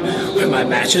win my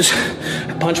matches.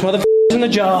 I punch motherfuckers in the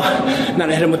jaw, and then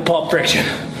I hit them with pulp friction.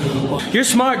 You're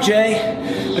smart,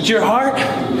 Jay, but your heart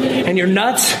and your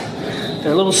nuts,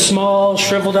 They're little small,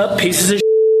 shriveled up pieces of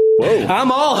Whoa.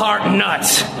 I'm all heart and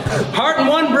nuts. Heart in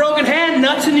one, broken hand,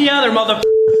 nuts in the other, mother.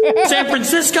 San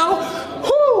Francisco?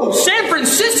 Whoo! San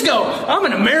Francisco! I'm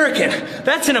an American.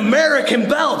 That's an American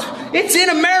belt. It's in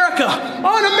America.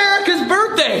 On America's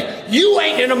birthday. You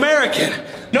ain't an American.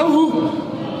 Know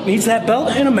who needs that belt?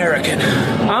 An American.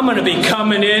 I'm going to be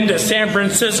coming into San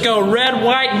Francisco red,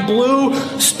 white, and blue,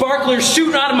 sparklers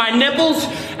shooting out of my nipples,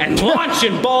 and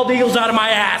launching bald eagles out of my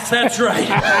ass. That's right.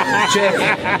 Jay,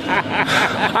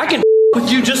 I can with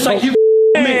you just like you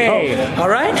me. All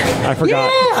right? I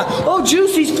forgot. Yeah. Oh,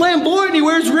 Juicy's flamboyant. He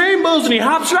wears rainbows and he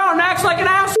hops around and acts like an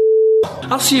ass.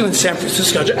 I'll see you in San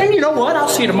Francisco. And you know what? I'll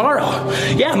see you tomorrow.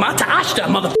 Yeah, mata ashta,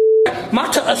 mother.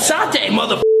 Mata asate,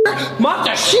 mother.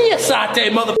 Mata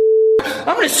shiasate, mother.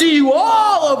 I'm going to see you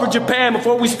all over Japan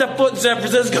before we step foot in San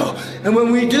Francisco. And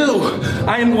when we do,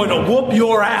 I am going to whoop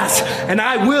your ass, and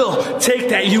I will take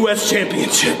that U.S.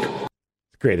 championship.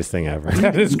 Greatest thing ever.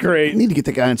 That is great. You need to get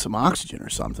the guy in some oxygen or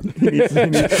something. That's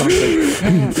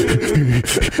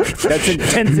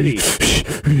intensity.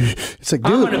 It's like,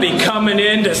 dude. I'm going to be coming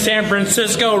into San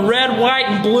Francisco red, white,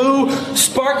 and blue,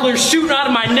 sparklers shooting out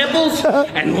of my nipples,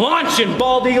 and launching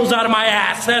bald eagles out of my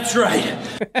ass. That's right.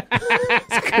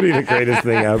 It's going to be the greatest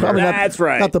thing ever. Probably That's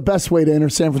right. Not the best way to enter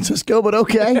San Francisco, but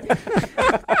okay.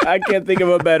 I can't think of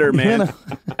a better, man.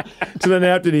 So then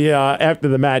after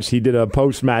the match, he did a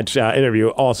post-match interview,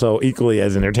 also equally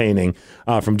as entertaining,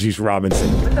 from Juice Robinson.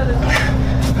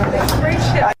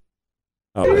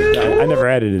 Oh, I never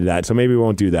edited that, so maybe we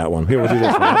won't do that one. Here, we'll do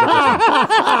this one.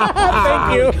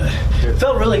 Thank you.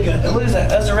 Felt really good. What is that?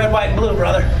 That's a red, white, and blue,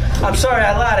 brother. I'm sorry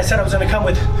I lied. I said I was going to come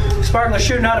with sparklers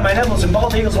shooting out of my nipples and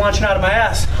bald eagles launching out of my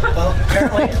ass. Well,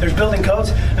 apparently there's building codes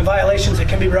and violations that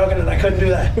can be broken, and I couldn't do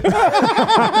that.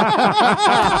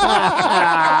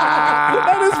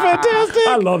 That is fantastic.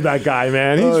 I love that guy,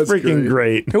 man. He's freaking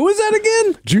great. Who was that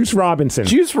again? Juice Robinson.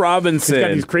 Juice Robinson. He's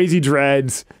got these crazy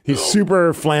dreads. He's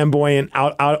super flamboyant,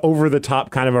 out over the top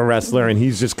kind of a wrestler, and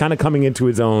he's just kind of coming into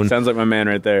his own. Sounds like my man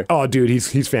right there. Oh, dude,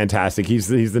 he's fantastic. He's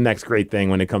the next great thing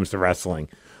when it comes to wrestling.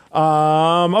 We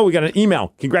got an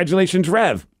email. Congratulations,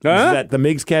 Rev. This is at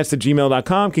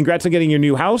themigscast@gmail.com. Congrats on getting your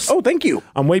new house. Oh, thank you.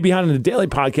 I'm way behind on the daily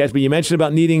podcast, but you mentioned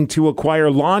about needing to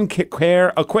acquire lawn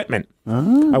care equipment.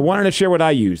 I wanted to share what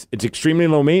I use. It's extremely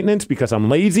low maintenance because I'm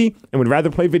lazy and would rather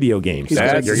play video games.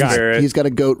 That's your guy. He's got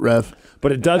a goat, Rev.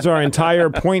 But it does our entire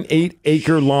 0.8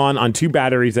 acre lawn on 2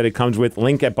 batteries that it comes with.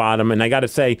 Link at bottom. And I got to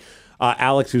say,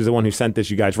 Alex, who's the one who sent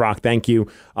this, you guys rock. Thank you.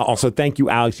 Also, thank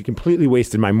you, Alex. You completely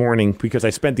wasted my morning because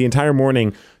I spent the entire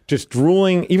morning just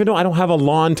drooling, even though I don't have a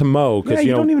lawn to mow. Yeah,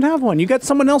 you don't even have one. You got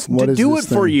someone else to do it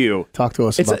for you. Talk to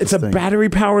us about this It's a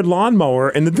battery-powered lawnmower,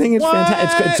 and the thing is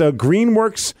fantastic. It's a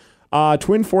Greenworks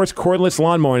Twin Force cordless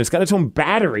lawnmower, and it's got its own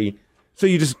battery, so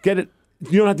you just get it.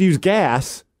 You don't have to use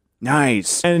gas.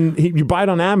 Nice. And you buy it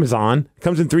on Amazon. It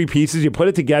comes in 3 pieces. You put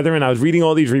it together, and I was reading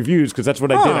all these reviews because that's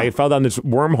what I did. I fell down this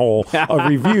wormhole of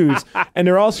reviews, and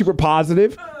they're all super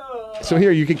positive. So here,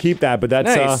 you can keep that, but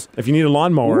that's nice. If you need a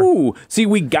lawnmower. Ooh, see,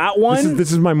 we got one.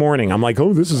 This is my morning. I'm like,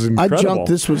 oh, this is incredible.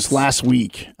 This was last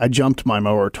week. I jumped my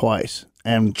mower twice.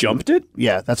 And jumped it?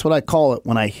 Yeah, that's what I call it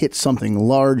when I hit something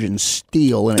large and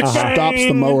steel and it stops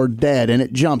the mower dead and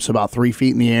it jumps about 3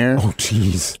 feet in the air. Oh,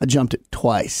 jeez. I jumped it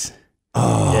twice.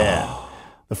 Oh. Yeah.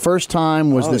 The first time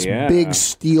was this big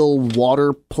steel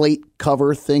water plate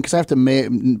cover thing because I have to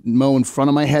mow in front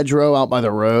of my hedgerow out by the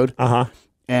road. Uh-huh.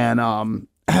 And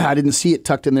I didn't see it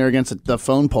tucked in there against the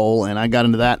phone pole, and I got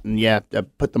into that, and I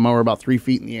put the mower about 3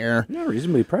 feet in the air. Yeah,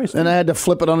 reasonably priced. And I had to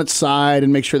flip it on its side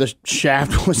and make sure the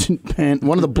shaft wasn't bent.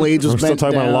 One of the blades was bent still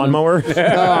talking down. about a lawnmower?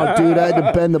 Oh, dude, I had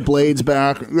to bend the blades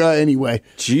back. Anyway.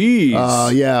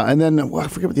 Jeez. Yeah, and then I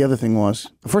forget what the other thing was.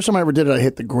 The first time I ever did it, I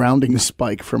hit the grounding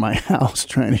spike for my house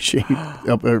trying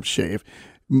to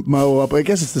mow up. I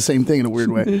guess it's the same thing in a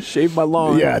weird way. Shave my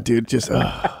lawn. Yeah, dude, just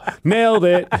nailed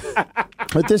it.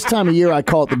 But this time of year, I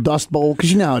call it the dust bowl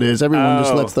because you know how it is. Everyone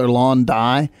just lets their lawn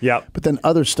die. Yep. But then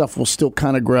other stuff will still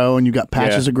kind of grow, and you got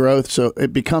patches of growth, so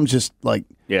it becomes just like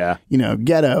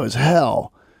ghetto as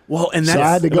hell. Well, and that's so I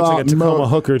had to go out like a Tacoma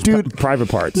hooker's private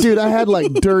parts. Dude, I had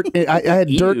like dirt. I had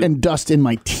dirt and dust in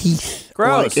my teeth.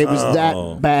 Gross. Like, it was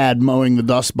that bad mowing the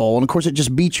dust bowl, and of course, it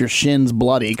just beats your shins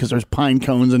bloody because there's pine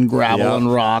cones and gravel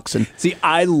and rocks. And see,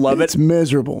 I love it. It's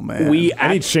miserable, man. I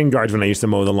need shin guards when I used to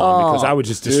mow the lawn because I would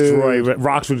just destroy.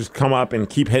 Rocks would just come up and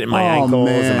keep hitting my ankles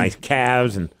and my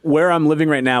calves. And where I'm living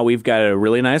right now, we've got a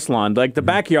really nice lawn. Like the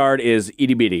backyard is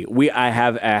itty bitty. I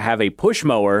have a push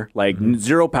mower, like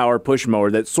 0 power push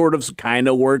mower that sort of kind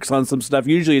of works on some stuff.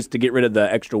 Usually, it's to get rid of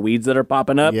the extra weeds that are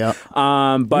popping up. Yeah.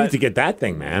 But you need to get that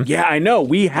thing, man. Yeah, I know. no,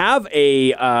 we have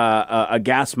a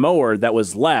gas mower that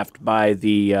was left by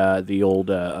the old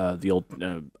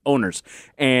owners,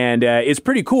 and it's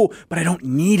pretty cool. But I don't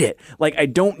need it. Like I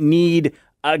don't need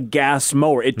a gas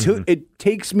mower. It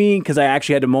takes me, because I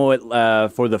actually had to mow it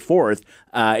for the 4th.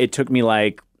 It took me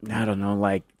like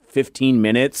 15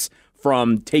 minutes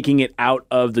from taking it out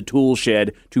of the tool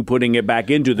shed to putting it back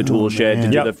into the tool shed to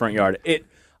do the front yard.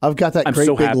 I've got that I'm great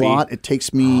so big happy. lot. It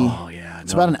takes me.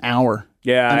 It's about an hour.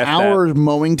 Yeah, an hour of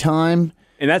mowing time,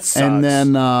 and that sucks. And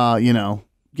then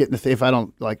getting if I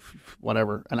don't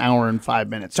an hour and 5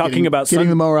 minutes. Talking about getting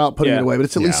the mower out, putting it away, but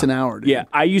it's at least an hour. Dude. Yeah,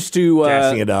 I used to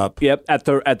gassing it up. Yep, at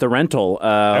the rental.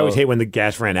 I always hate when the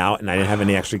gas ran out and I didn't have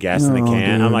any extra gas in the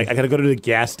can. Dude. I'm like, I got to go to the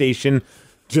gas station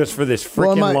just for this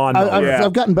freaking lawn.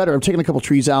 I've gotten better. I've taken a couple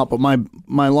trees out, but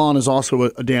my lawn is also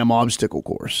a damn obstacle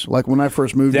course. Like when I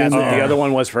first moved in, that's what the other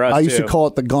one was for us. I used to call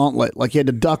it the gauntlet. Like you had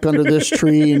to duck under this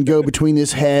tree and go between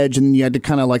this hedge, and you had to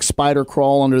kind of like spider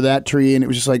crawl under that tree, and it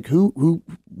was just like,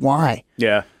 why?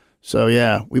 Yeah. So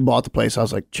yeah, we bought the place. I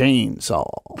was like, chainsaw.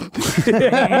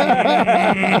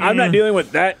 I'm not dealing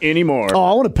with that anymore. Oh,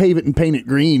 I want to pave it and paint it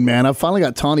green, man. I finally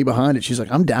got Tawny behind it. She's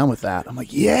like, I'm down with that. I'm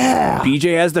like, yeah.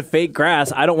 BJ has the fake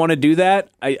grass. I don't want to do that.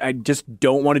 I just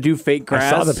don't want to do fake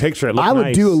grass. I saw the picture. It looked I would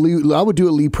nice. do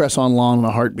a Lee press on lawn in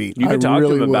a heartbeat. You can talk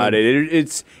to him about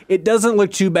it. It doesn't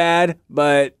look too bad,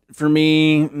 but for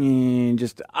me,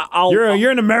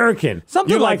 you're an American.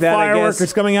 Something you like that.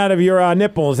 Fireworks coming out of your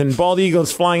nipples and bald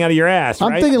eagles flying out of your ass.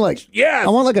 I'm right? thinking like, yes. I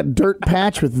want like a dirt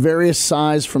patch with various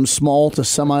size from small to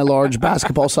semi-large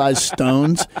basketball-sized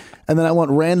stones, and then I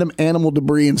want random animal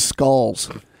debris and skulls.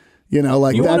 You know,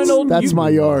 like that's my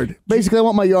yard. Basically, I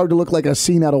want my yard to look like a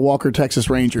scene out of Walker, Texas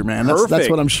Ranger, man. That's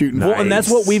what I'm shooting for. Well, and that's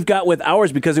what we've got with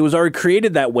ours because it was already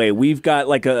created that way. We've got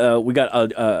like like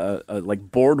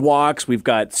boardwalks, we've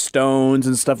got stones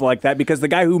and stuff like that because the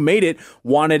guy who made it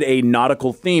wanted a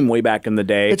nautical theme way back in the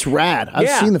day. It's rad. I've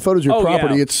seen the photos of your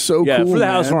property. Yeah. It's so cool. For the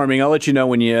housewarming, I'll let you know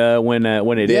when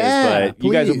it is. But please.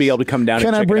 You guys will be able to come down. Can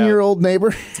and I check bring it out. your old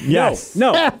neighbor? Yes.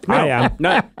 No. I am.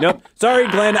 No. Sorry,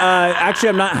 Glenn. Actually,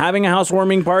 I'm not having a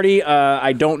housewarming party.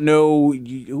 I don't know.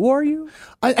 Who are you?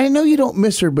 I know you don't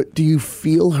miss her, but do you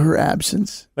feel her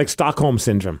absence? Like Stockholm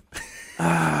Syndrome.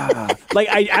 Like,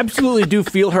 I absolutely do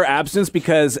feel her absence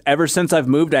because ever since I've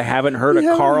moved, I haven't heard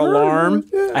a car alarm.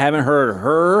 I haven't heard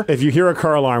her. If you hear a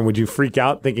car alarm, would you freak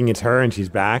out thinking it's her and she's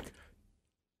back?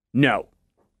 No.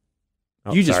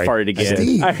 Oh, You just sorry. farted again.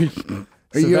 Steve,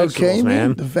 are you okay,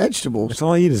 man? The vegetables. That's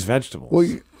all I eat is vegetables.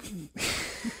 Well,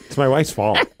 it's my wife's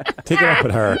fault. Take it up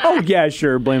with her. Oh, yeah,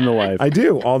 sure. Blame the wife. I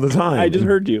do all the time. I just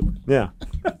heard you. Yeah.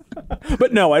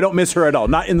 But no, I don't miss her at all.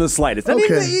 Not in the slightest. I mean,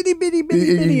 Okay. itty bitty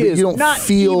bitty you don't not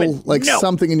feel even, like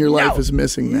something in your life is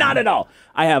missing, man. Not at all.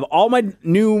 I have all my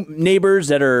new neighbors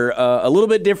that are a little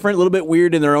bit different, a little bit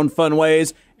weird in their own fun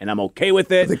ways, and I'm okay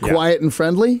with it. Are they quiet and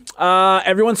friendly?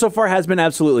 Everyone so far has been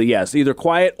absolutely yes, either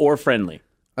quiet or friendly.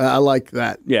 I like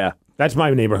that. Yeah. That's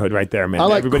my neighborhood right there, man. I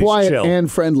like Everybody's quiet chill.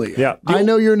 and friendly. Yeah. I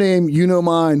know your name. You know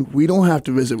mine. We don't have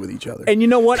to visit with each other. And you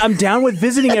know what? I'm down with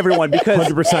visiting everyone because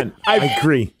 100%. I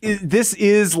agree. This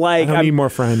is like I need more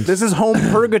friends. This is home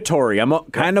purgatory. I'm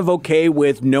kind of okay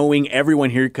with knowing everyone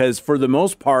here because for the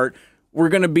most part, we're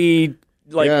going to be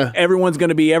like everyone's going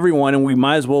to be everyone, and we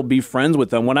might as well be friends with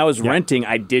them. When I was renting,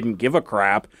 I didn't give a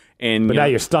crap. But now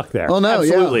you're stuck there. Oh, no,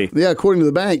 absolutely. Yeah, according to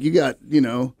the bank, you got,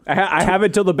 I have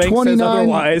it till the bank says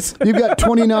otherwise. You've got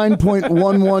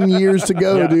 29.11 years to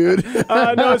go, dude.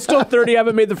 No, it's still 30. I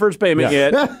haven't made the first payment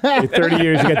yet. 30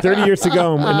 years. You got 30 years to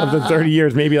go, and of the 30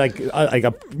 years, maybe like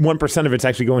a 1% of it's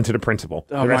actually going to the principal.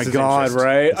 Oh, my God,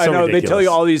 right? I know. Ridiculous. They tell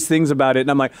you all these things about it, and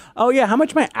I'm like, oh, yeah, how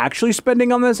much am I actually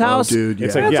spending on this house? Oh, dude, yeah.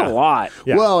 It's like, That's a lot.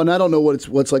 Yeah. Well, and I don't know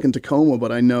what's like in Tacoma,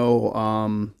 but I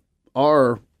know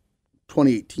our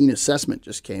 2018 assessment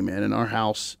just came in, and our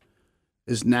house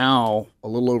is now a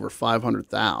little over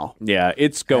 $500,000. Yeah,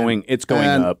 it's going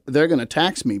up. They're going to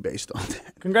tax me based on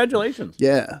that. Congratulations.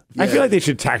 Yeah. I feel like they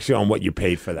should tax you on what you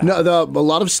paid for that. No, a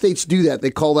lot of states do that.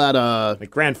 They call that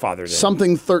like grandfather did.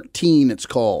 something 13. It's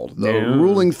called the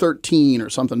ruling 13 or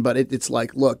something. But it's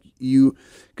like, look, because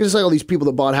it's like all these people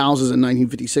that bought houses in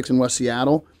 1956 in West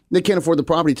Seattle. They can't afford the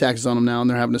property taxes on them now, and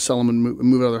they're having to sell them and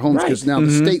move out of their homes because now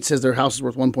the state says their house is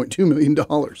worth $1.2 million.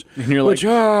 And you're like,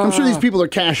 I'm sure these people are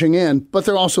cashing in, but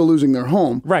they're also losing their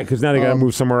home. Right, because now they got to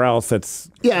move somewhere else.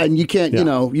 That's and you can't,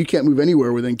 you can't move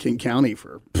anywhere within King County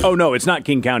for. Oh no, it's not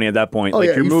King County at that point. Oh, like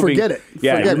yeah, you're you moving. forget it.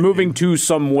 You're moving to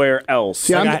somewhere else.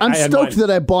 Yeah, Like I'm I had stoked mine.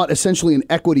 that I bought essentially an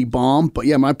equity bomb, but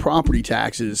yeah, my property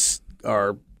taxes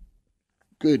are.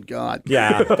 Good God.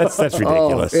 yeah, that's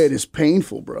ridiculous. Oh, it is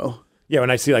painful, bro. Yeah, when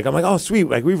I see I'm like, oh, sweet.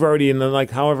 Like we've already in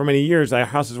however many years, our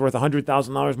house is worth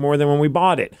 $100,000 more than when we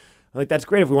bought it. I'm like, that's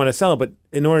great if we want to sell it, but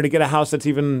in order to get a house that's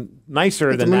even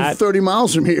nicer than that, 30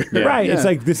 miles from here, right? Yeah. It's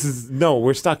like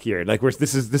we're stuck here. Like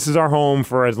this is our home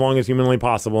for as long as humanly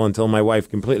possible until my wife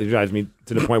completely drives me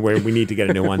to the point where we need to get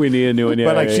a new one. We need a new one,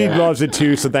 yeah. But she loves it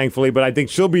too, so thankfully. But I think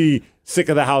she'll be sick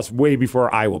of the house way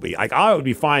before I will be. Like I would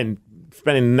be fine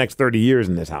spending the next 30 years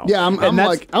in this house. Yeah, I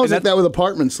was like that with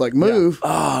apartments. Like, move.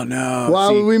 Yeah. Oh, no.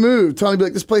 Why would we move? Tony be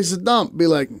like, this place is a dump. Be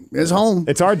like, it's home.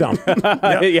 It's our dump. Yep.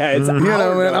 Yeah, it's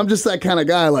man, I'm just that kind of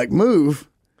guy. Like, move.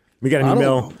 We got an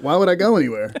email. Why would I go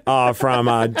anywhere?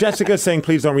 From Jessica saying,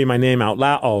 please don't read my name out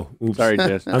loud. Oh, oops. Sorry,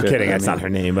 Jess. I'm kidding. That's not her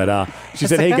name. But she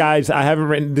said, hey, guys, I haven't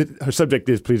written. Her subject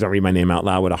is, please don't read my name out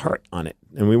loud with a heart on it.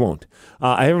 And we won't.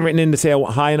 I haven't written in to say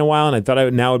hi in a while, and I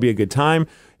thought now would be a good time.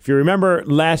 If you remember,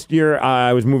 last year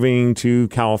I was moving to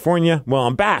California. Well,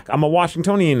 I'm back. I'm a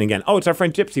Washingtonian again. Oh, it's our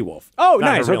friend Gypsy Wolf. Oh,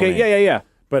 nice. Okay, yeah.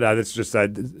 But it's just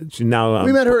she now.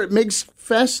 We met her at Migs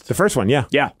Fest. The first one, yeah.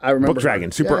 I remember. Book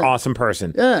Dragon, super awesome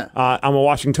person. Yeah. I'm a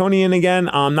Washingtonian again.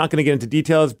 I'm not going to get into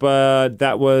details, but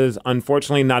that was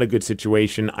unfortunately not a good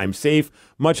situation. I'm safe.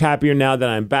 Much happier now that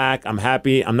I'm back. I'm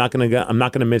happy. I'm not going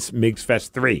to miss Migs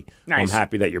Fest 3. Nice. I'm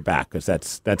happy that you're back because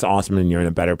that's awesome and you're in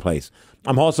a better place.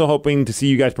 I'm also hoping to see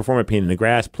you guys perform at Pain in the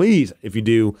Grass. Please, if you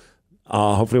do,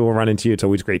 hopefully we'll run into you. It's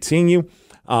always great seeing you.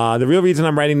 The real reason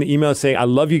I'm writing the email is saying I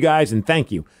love you guys and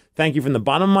thank you. Thank you from the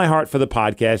bottom of my heart for the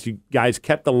podcast. You guys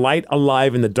kept the light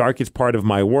alive in the darkest part of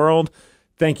my world.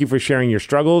 Thank you for sharing your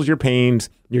struggles, your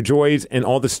pains, your joys, and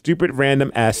all the stupid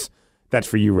random S. That's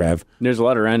for you, Rev. There's a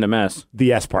lot of random S.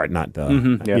 The S part, not the...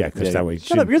 Mm-hmm. Yeah, because that way...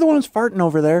 Shut up. You're the one who's farting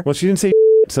over there. Well, she didn't say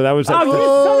so that was... Oh, you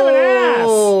son of an ass!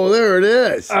 Oh, there it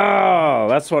is. Oh,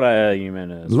 that's what you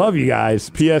meant. Love you guys.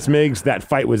 P.S. Migs, that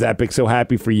fight was epic. So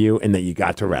happy for you and that you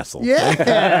got to wrestle.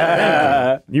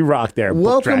 Yeah. You rock there, Book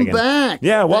Welcome Dragon. back.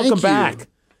 Yeah, welcome Thank you.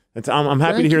 back. I'm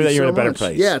happy to hear that you're in a better much.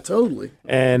 place. Yeah, totally.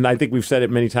 And I think we've said it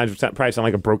many times. We probably sound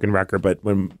like a broken record, but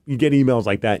when you get emails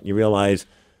like that and you realize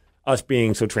us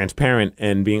being so transparent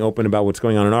and being open about what's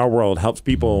going on in our world helps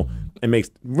people and makes...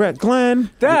 Glenn!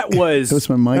 That was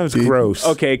my mic, that was dude. gross.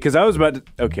 Okay, because I was about to...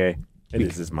 Okay. It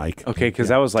is his mic. Okay,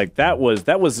 because I was like, that was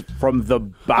from the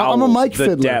bowels, I'm a mic the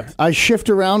fiddler. depth. I shift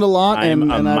around a lot. I'm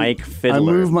and a mic fiddler. I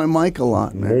move my mic a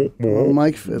lot, man. I'm a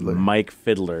mic fiddler. Mic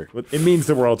fiddler. It means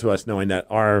the world to us knowing that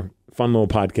our fun little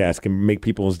podcast can make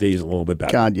people's days a little bit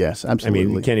better. God, yes, absolutely. I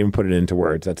mean, you can't even put it into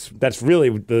words. That's really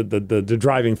the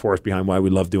driving force behind why we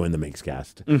love doing the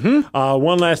MigsCast. Mm-hmm.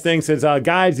 One last thing says,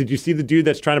 guys, did you see the dude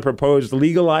that's trying to propose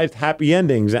legalized happy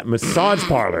endings at massage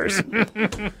parlors?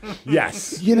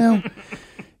 Yes. You know...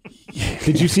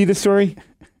 Did you see the story?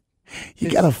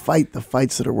 You got to fight the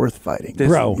fights that are worth fighting.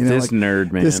 Bro, this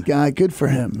nerd, man. This guy, good for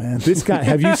him, man. This guy,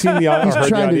 have you seen the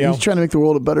audio? He's trying to make the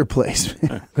world a better place.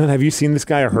 Man, have you seen this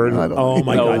guy or heard? No, I don't oh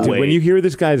my no God, dude, way. when you hear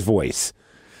this guy's voice,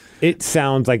 it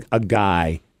sounds like a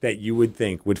guy that you would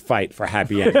think would fight for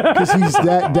happy ending. Because he's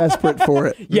that desperate for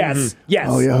it. Yes, yes.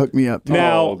 Oh, yeah, hook me up.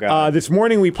 Now, this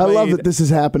morning we I played... love that this is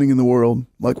happening in the world.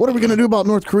 Like, what are we going to do about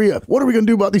North Korea? What are we going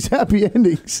to do about these happy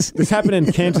endings? This happened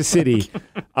in Kansas City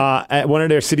at one of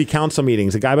their city council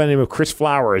meetings. A guy by the name of Chris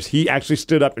Flowers, he actually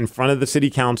stood up in front of the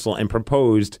city council and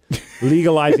proposed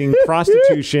legalizing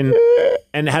prostitution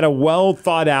and had a well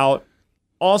thought out,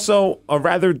 also a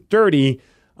rather dirty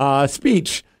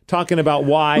speech talking about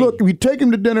why... Look, we take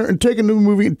him to dinner and take him to a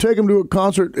movie and take him to a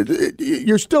concert.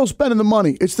 You're still spending the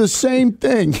money. It's the same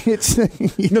thing.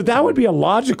 No, that would be a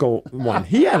logical one.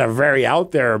 He had a very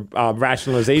out there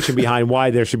rationalization behind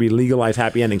why there should be legalized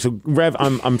happy endings. So, Rev,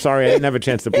 I'm sorry I didn't have a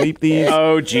chance to bleep these.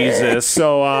 Oh, Jesus.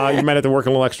 So you might have to work a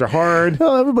little extra hard.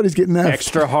 Oh, everybody's getting that.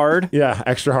 Extra hard? Yeah,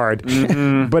 extra hard.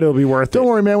 But it'll be worth it. Don't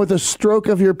worry, man. With a stroke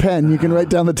of your pen, you can write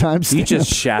down the timestamp. You just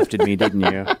shafted me, didn't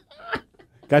you?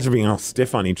 Guys are being all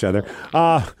stiff on each other.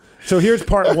 So here's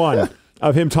part one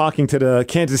of him talking to the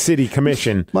Kansas City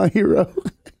Commission. My hero.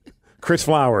 Chris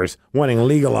Flowers wanting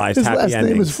legalized His happy last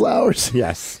endings. name is Flowers.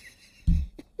 Yes.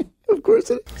 Of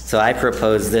course it is. So I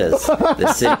propose this.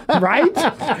 The city. Right?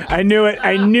 I knew it.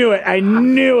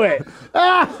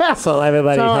 So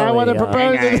everybody, I want to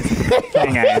propose it.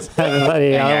 Hey, guys.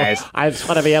 everybody, guys. I just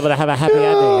want to be able to have a happy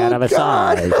ending at a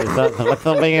massage. What's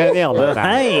the big deal about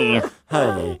that?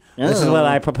 Hey, this is what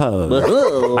I propose.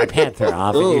 My pants are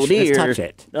off, and you should just touch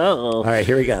it. All right,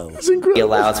 here we go. He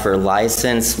allows for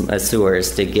licensed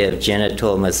masseurs to give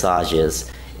genital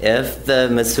massages if the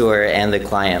masseur and the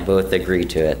client both agree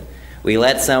to it. We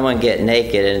let someone get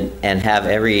naked and have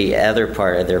every other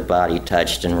part of their body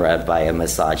touched and rubbed by a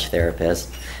massage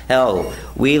therapist. Hell,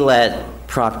 we let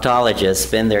proctologists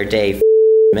spend their day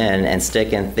men and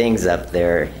sticking things up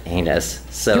their anus.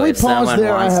 So Can we if pause someone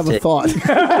there? I wants have to, a thought.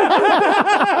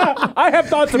 I have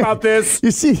thoughts about this.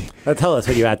 You see, Tell us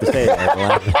what you have to say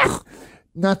there.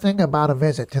 Nothing about a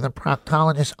visit to the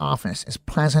proctologist's office is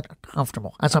pleasant or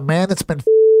comfortable. As a man that's been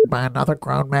by another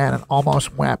grown man and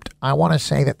almost wept, I want to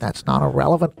say that that's not a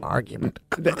relevant argument.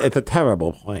 It's a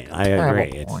terrible point. I Terrible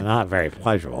agree. It's point. not very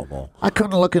pleasurable. I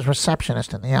couldn't look his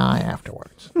receptionist in the eye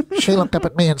afterwards. She looked up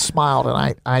at me and smiled,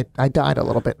 and I died a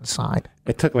little bit inside.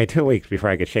 It took me 2 weeks before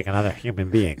I could shake another human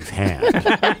being's hand.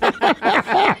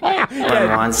 someone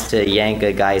wants to yank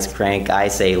a guy's crank, I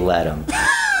say let him.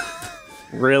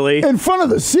 Really? in front of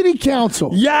the city council.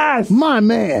 Yes! My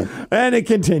man. And it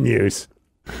continues.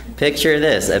 Picture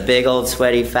this, a big old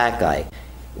sweaty fat guy.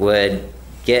 Would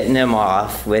getting him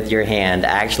off with your hand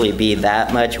actually be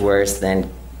that much worse than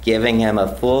giving him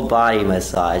a full body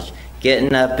massage,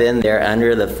 getting up in there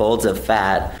under the folds of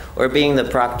fat, or being the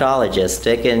proctologist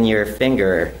sticking your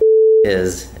finger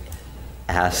his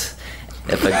ass?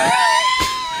 If a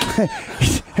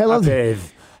I love that.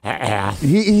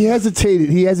 He hesitated.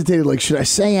 He hesitated. Like, should I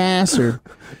say ass or?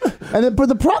 And then, but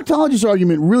the proctologist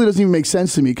argument really doesn't even make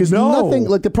sense to me because nothing.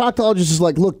 Like the proctologist is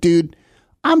like, look, dude,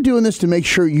 I'm doing this to make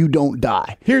sure you don't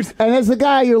die. And as the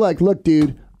guy, you're like, look,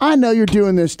 dude, I know you're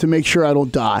doing this to make sure I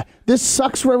don't die. This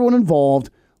sucks for everyone involved.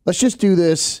 Let's just do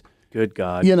this. Good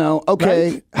God. You know,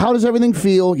 okay. Right? How does everything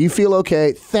feel? You feel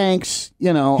okay? Thanks.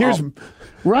 You know.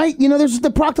 Right? You know, there's the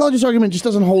proctologist argument just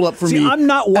doesn't hold up for me. I'm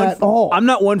not one at all. I'm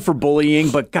not one for bullying,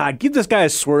 but God, give this guy a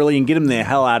swirly and get him the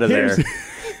hell out of there.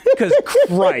 Because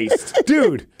Christ.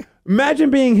 Dude, imagine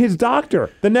being his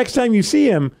doctor. The next time you see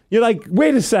him, you're like,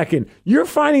 wait a second, you're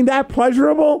finding that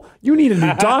pleasurable? You need a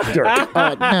new doctor. No,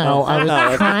 I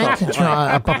was trying to draw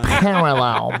up a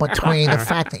parallel between the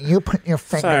fact that you put your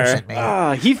fingers in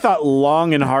me. He thought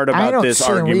long and hard about this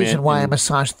argument. I don't see a reason why a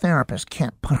massage therapist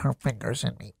can't put her fingers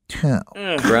in me, too.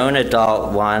 grown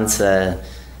adult wants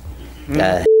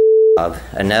another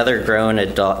grown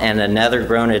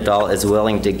adult is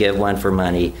willing to give one for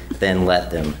money, then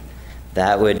let them.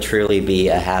 That would truly be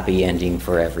a happy ending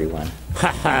for everyone.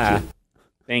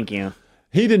 Thank you.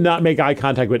 He did not make eye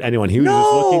contact with anyone. He was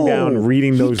just looking down,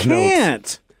 reading those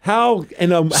notes. How?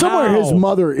 Somewhere his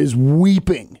mother is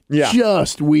weeping. Yeah.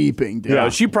 Just weeping, dude. Yeah,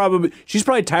 she's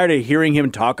probably tired of hearing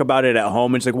him talk about it at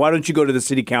home. And she's like, why don't you go to the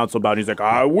city council about it? He's like,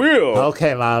 I will.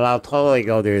 Okay, Mom, I'll totally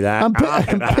go do that. I'm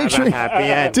picturing, happy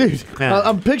end. Dude,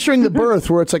 I'm picturing the birth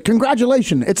where it's like,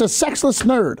 congratulations, it's a sexless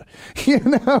nerd. You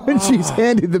know, and she's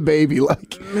handed the baby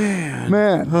like,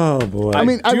 man. Oh, boy. I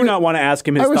do not want to ask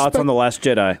him his thoughts on The Last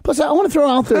Jedi. Plus, I want to throw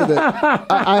out there that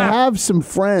I have some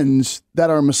friends that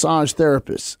are massage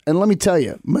therapists. And let me tell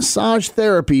you, massage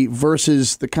therapy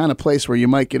versus the kind of place where you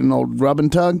might get an old rub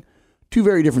and tug, two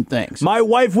very different things. My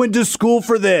wife went to school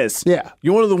for this. Yeah.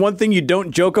 You want to know the one thing you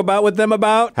don't joke about with them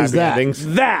about? Is that.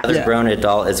 Another grown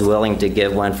adult is willing to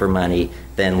give one for money,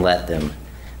 then let them.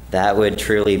 That would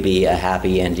truly be a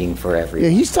happy ending for everyone.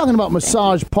 Yeah, he's talking about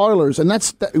massage parlors, and I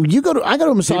go to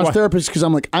a massage therapist because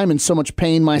I'm like, I'm in so much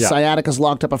pain. My sciatica's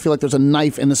locked up. I feel like there's a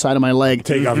knife in the side of my leg.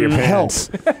 Take off your pants.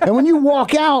 And when you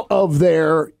walk out of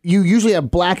there, you usually have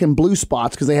black and blue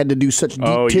spots because they had to do such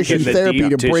deep tissue therapy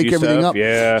to break everything up.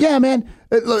 Yeah, man.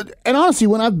 And honestly,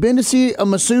 when I've been to see a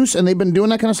masseuse and they've been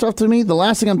doing that kind of stuff to me, the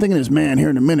last thing I'm thinking is, man, here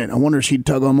in a minute, I wonder if she'd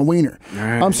tug on my wiener.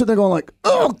 Right. I'm sitting there going like,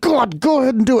 oh, God, go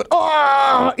ahead and do it.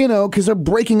 Oh, you know, because they're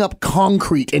breaking up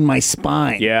concrete in my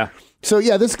spine. Yeah. So,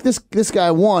 yeah, this guy,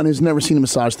 one, has never seen a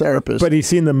massage therapist. But he's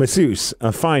seen The Masseuse,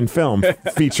 a fine film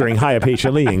featuring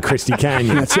Hayapecha Lee and Christy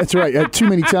Canyon. That's right. Too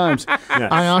many times.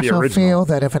 I also feel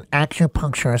that if an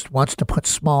acupuncturist wants to put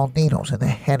small needles in the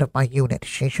head of my unit,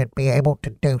 she should be able to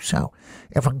do so.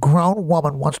 If a grown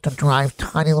woman wants to drive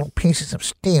tiny little pieces of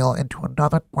steel into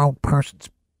another grown person's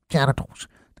genitals,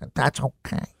 then that's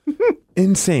okay.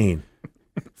 Insane.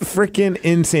 Freaking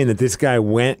insane that this guy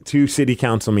went to city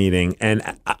council meeting, and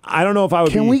I don't know if I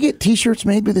would. Can we get T-shirts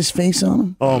made with his face on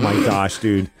them? Oh my gosh,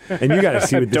 dude! And you got to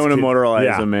see what this don't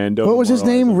immortalize him, man. What was his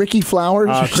name? Ricky Flowers.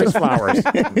 Chris Flowers.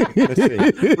 Let's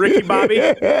see. Ricky Bobby.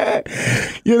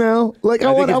 You know, like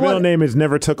I think his middle name is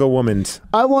Never Took a Woman's.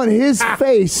 I want his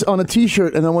face on a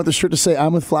T-shirt, and I want the shirt to say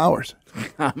 "I'm with Flowers."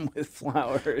 I'm with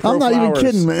Flowers. I'm not even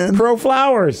kidding, man. Pro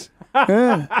Flowers.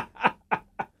 Yeah.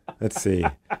 Let's see.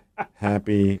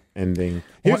 Happy ending.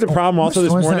 Here's the problem also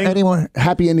this morning. Any more,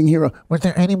 happy ending hero. Was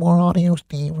there any more audio,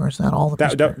 Steve, or is that all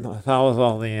that was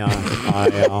all the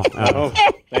audio. Oh,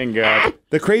 thank God.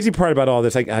 The crazy part about all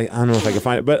this, I don't know if I can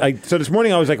find it, but so this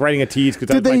morning I was like writing a tease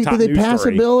because did they pass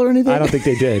a bill or anything? I don't think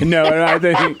they did. No, I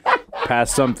think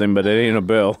Pass something, but it ain't a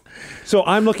bill. So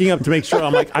I'm looking up to make sure.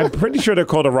 I'm pretty sure they're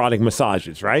called erotic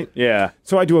massages, right? Yeah.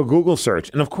 So I do a Google search.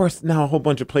 And of course, now a whole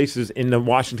bunch of places in the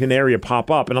Washington area pop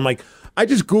up. And I'm like, I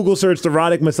just Google searched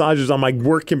erotic massages on my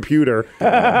work computer.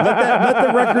 Let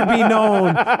the record be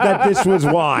known that this was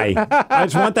why. I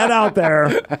just want that out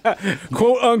there.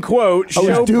 Quote unquote, show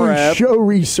I was doing prep. show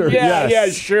research. Yeah, Yes. yeah,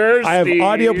 sure, I have Steve.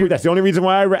 audio proof. That's the only reason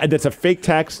why I read. That's a fake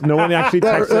text. No one actually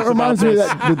texted That us reminds about me this.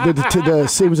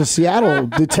 that it was a Seattle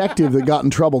detective that got in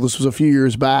trouble. This was a few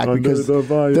years back because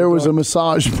there was a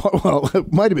massage. Well,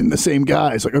 it might have been the same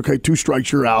guy. It's like, okay, 2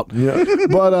 strikes, you're out. Yeah.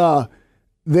 But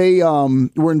they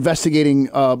were investigating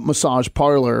a massage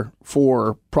parlor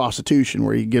for prostitution,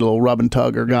 where you get a little rub and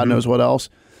tug or God knows what else.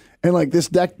 And like this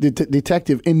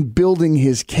detective, in building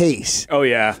his case,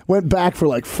 went back for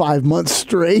like 5 months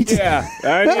straight. Yeah,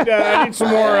 I need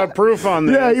some more proof on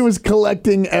this. Yeah, he was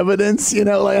collecting evidence. You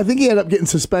know, like I think he ended up getting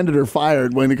suspended or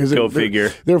fired because Go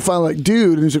figure. They were finally like,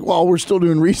 dude, and he's like, well, we're still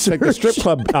doing research. Like the strip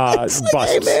club busts.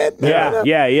 Hey, man,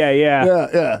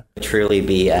 Yeah. Truly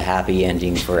be a happy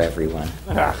ending for everyone.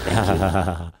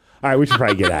 All right, we should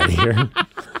probably get out of here.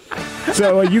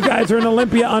 So you guys are in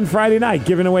Olympia on Friday night,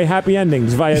 giving away happy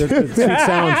endings via the sweet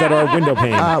sounds that are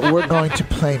Windowpane. We're going to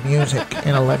play music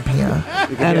in Olympia.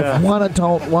 And if one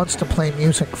adult wants to play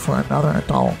music for another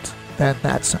adult, then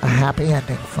that's a happy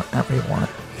ending for everyone.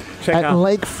 At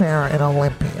Lake Fair in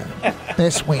Olympia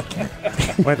this weekend.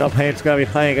 Windowpane's going to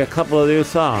be playing a couple of new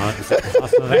songs.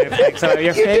 So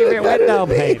your favorite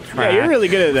Windowpane track. Yeah, you're really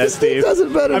good at that, Steve. Does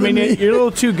it better than me. You're a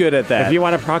little too good at that. If you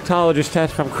want a proctologist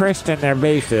test from Kristen, their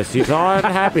bassist, he's on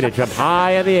happy to jump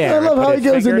high in the air. I love how he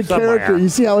goes into somewhere. character. You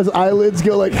see how his eyelids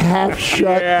go like half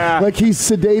shut, like he's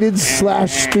sedated /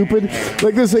 stupid,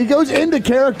 like this. He goes into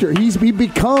character. He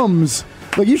becomes.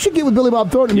 Like, you should get with Billy Bob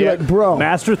Thornton and be like, bro.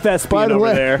 Master thespian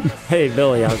over there. Hey,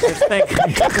 Billy, I was just thinking.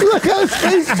 Look how his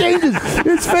face changes.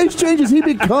 His face changes. He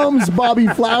becomes Bobby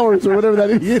Flowers or whatever that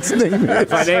idiot's name is.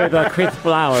 My name is Chris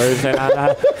Flowers, and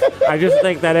I just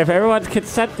think that if everyone's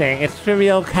consenting, it should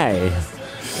be okay.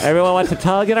 Everyone wants a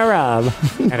tug and a rub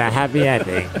and a happy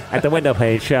ending at the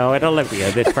Windowpane show at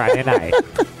Olympia this Friday night.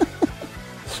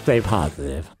 Stay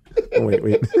positive.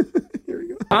 Wait.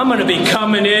 I'm going to be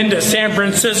coming into San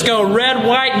Francisco red,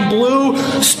 white, and blue,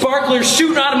 sparklers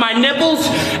shooting out of my nipples,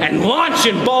 and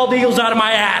launching bald eagles out of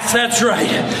my ass. That's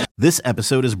right. This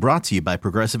episode is brought to you by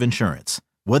Progressive Insurance.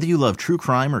 Whether you love true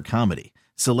crime or comedy,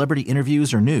 celebrity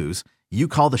interviews or news, you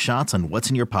call the shots on what's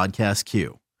in your podcast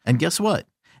queue. And guess what?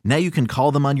 Now you can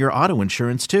call them on your auto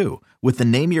insurance too with the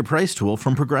Name Your Price tool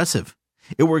from Progressive.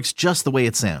 It works just the way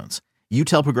it sounds. You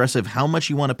tell Progressive how much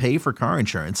you want to pay for car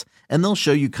insurance, and they'll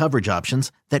show you coverage options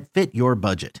that fit your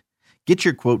budget. Get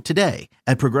your quote today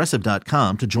at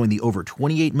Progressive.com to join the over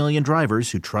 28 million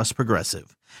drivers who trust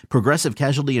Progressive. Progressive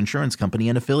Casualty Insurance Company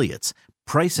and Affiliates.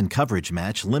 Price and coverage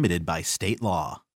match limited by state law.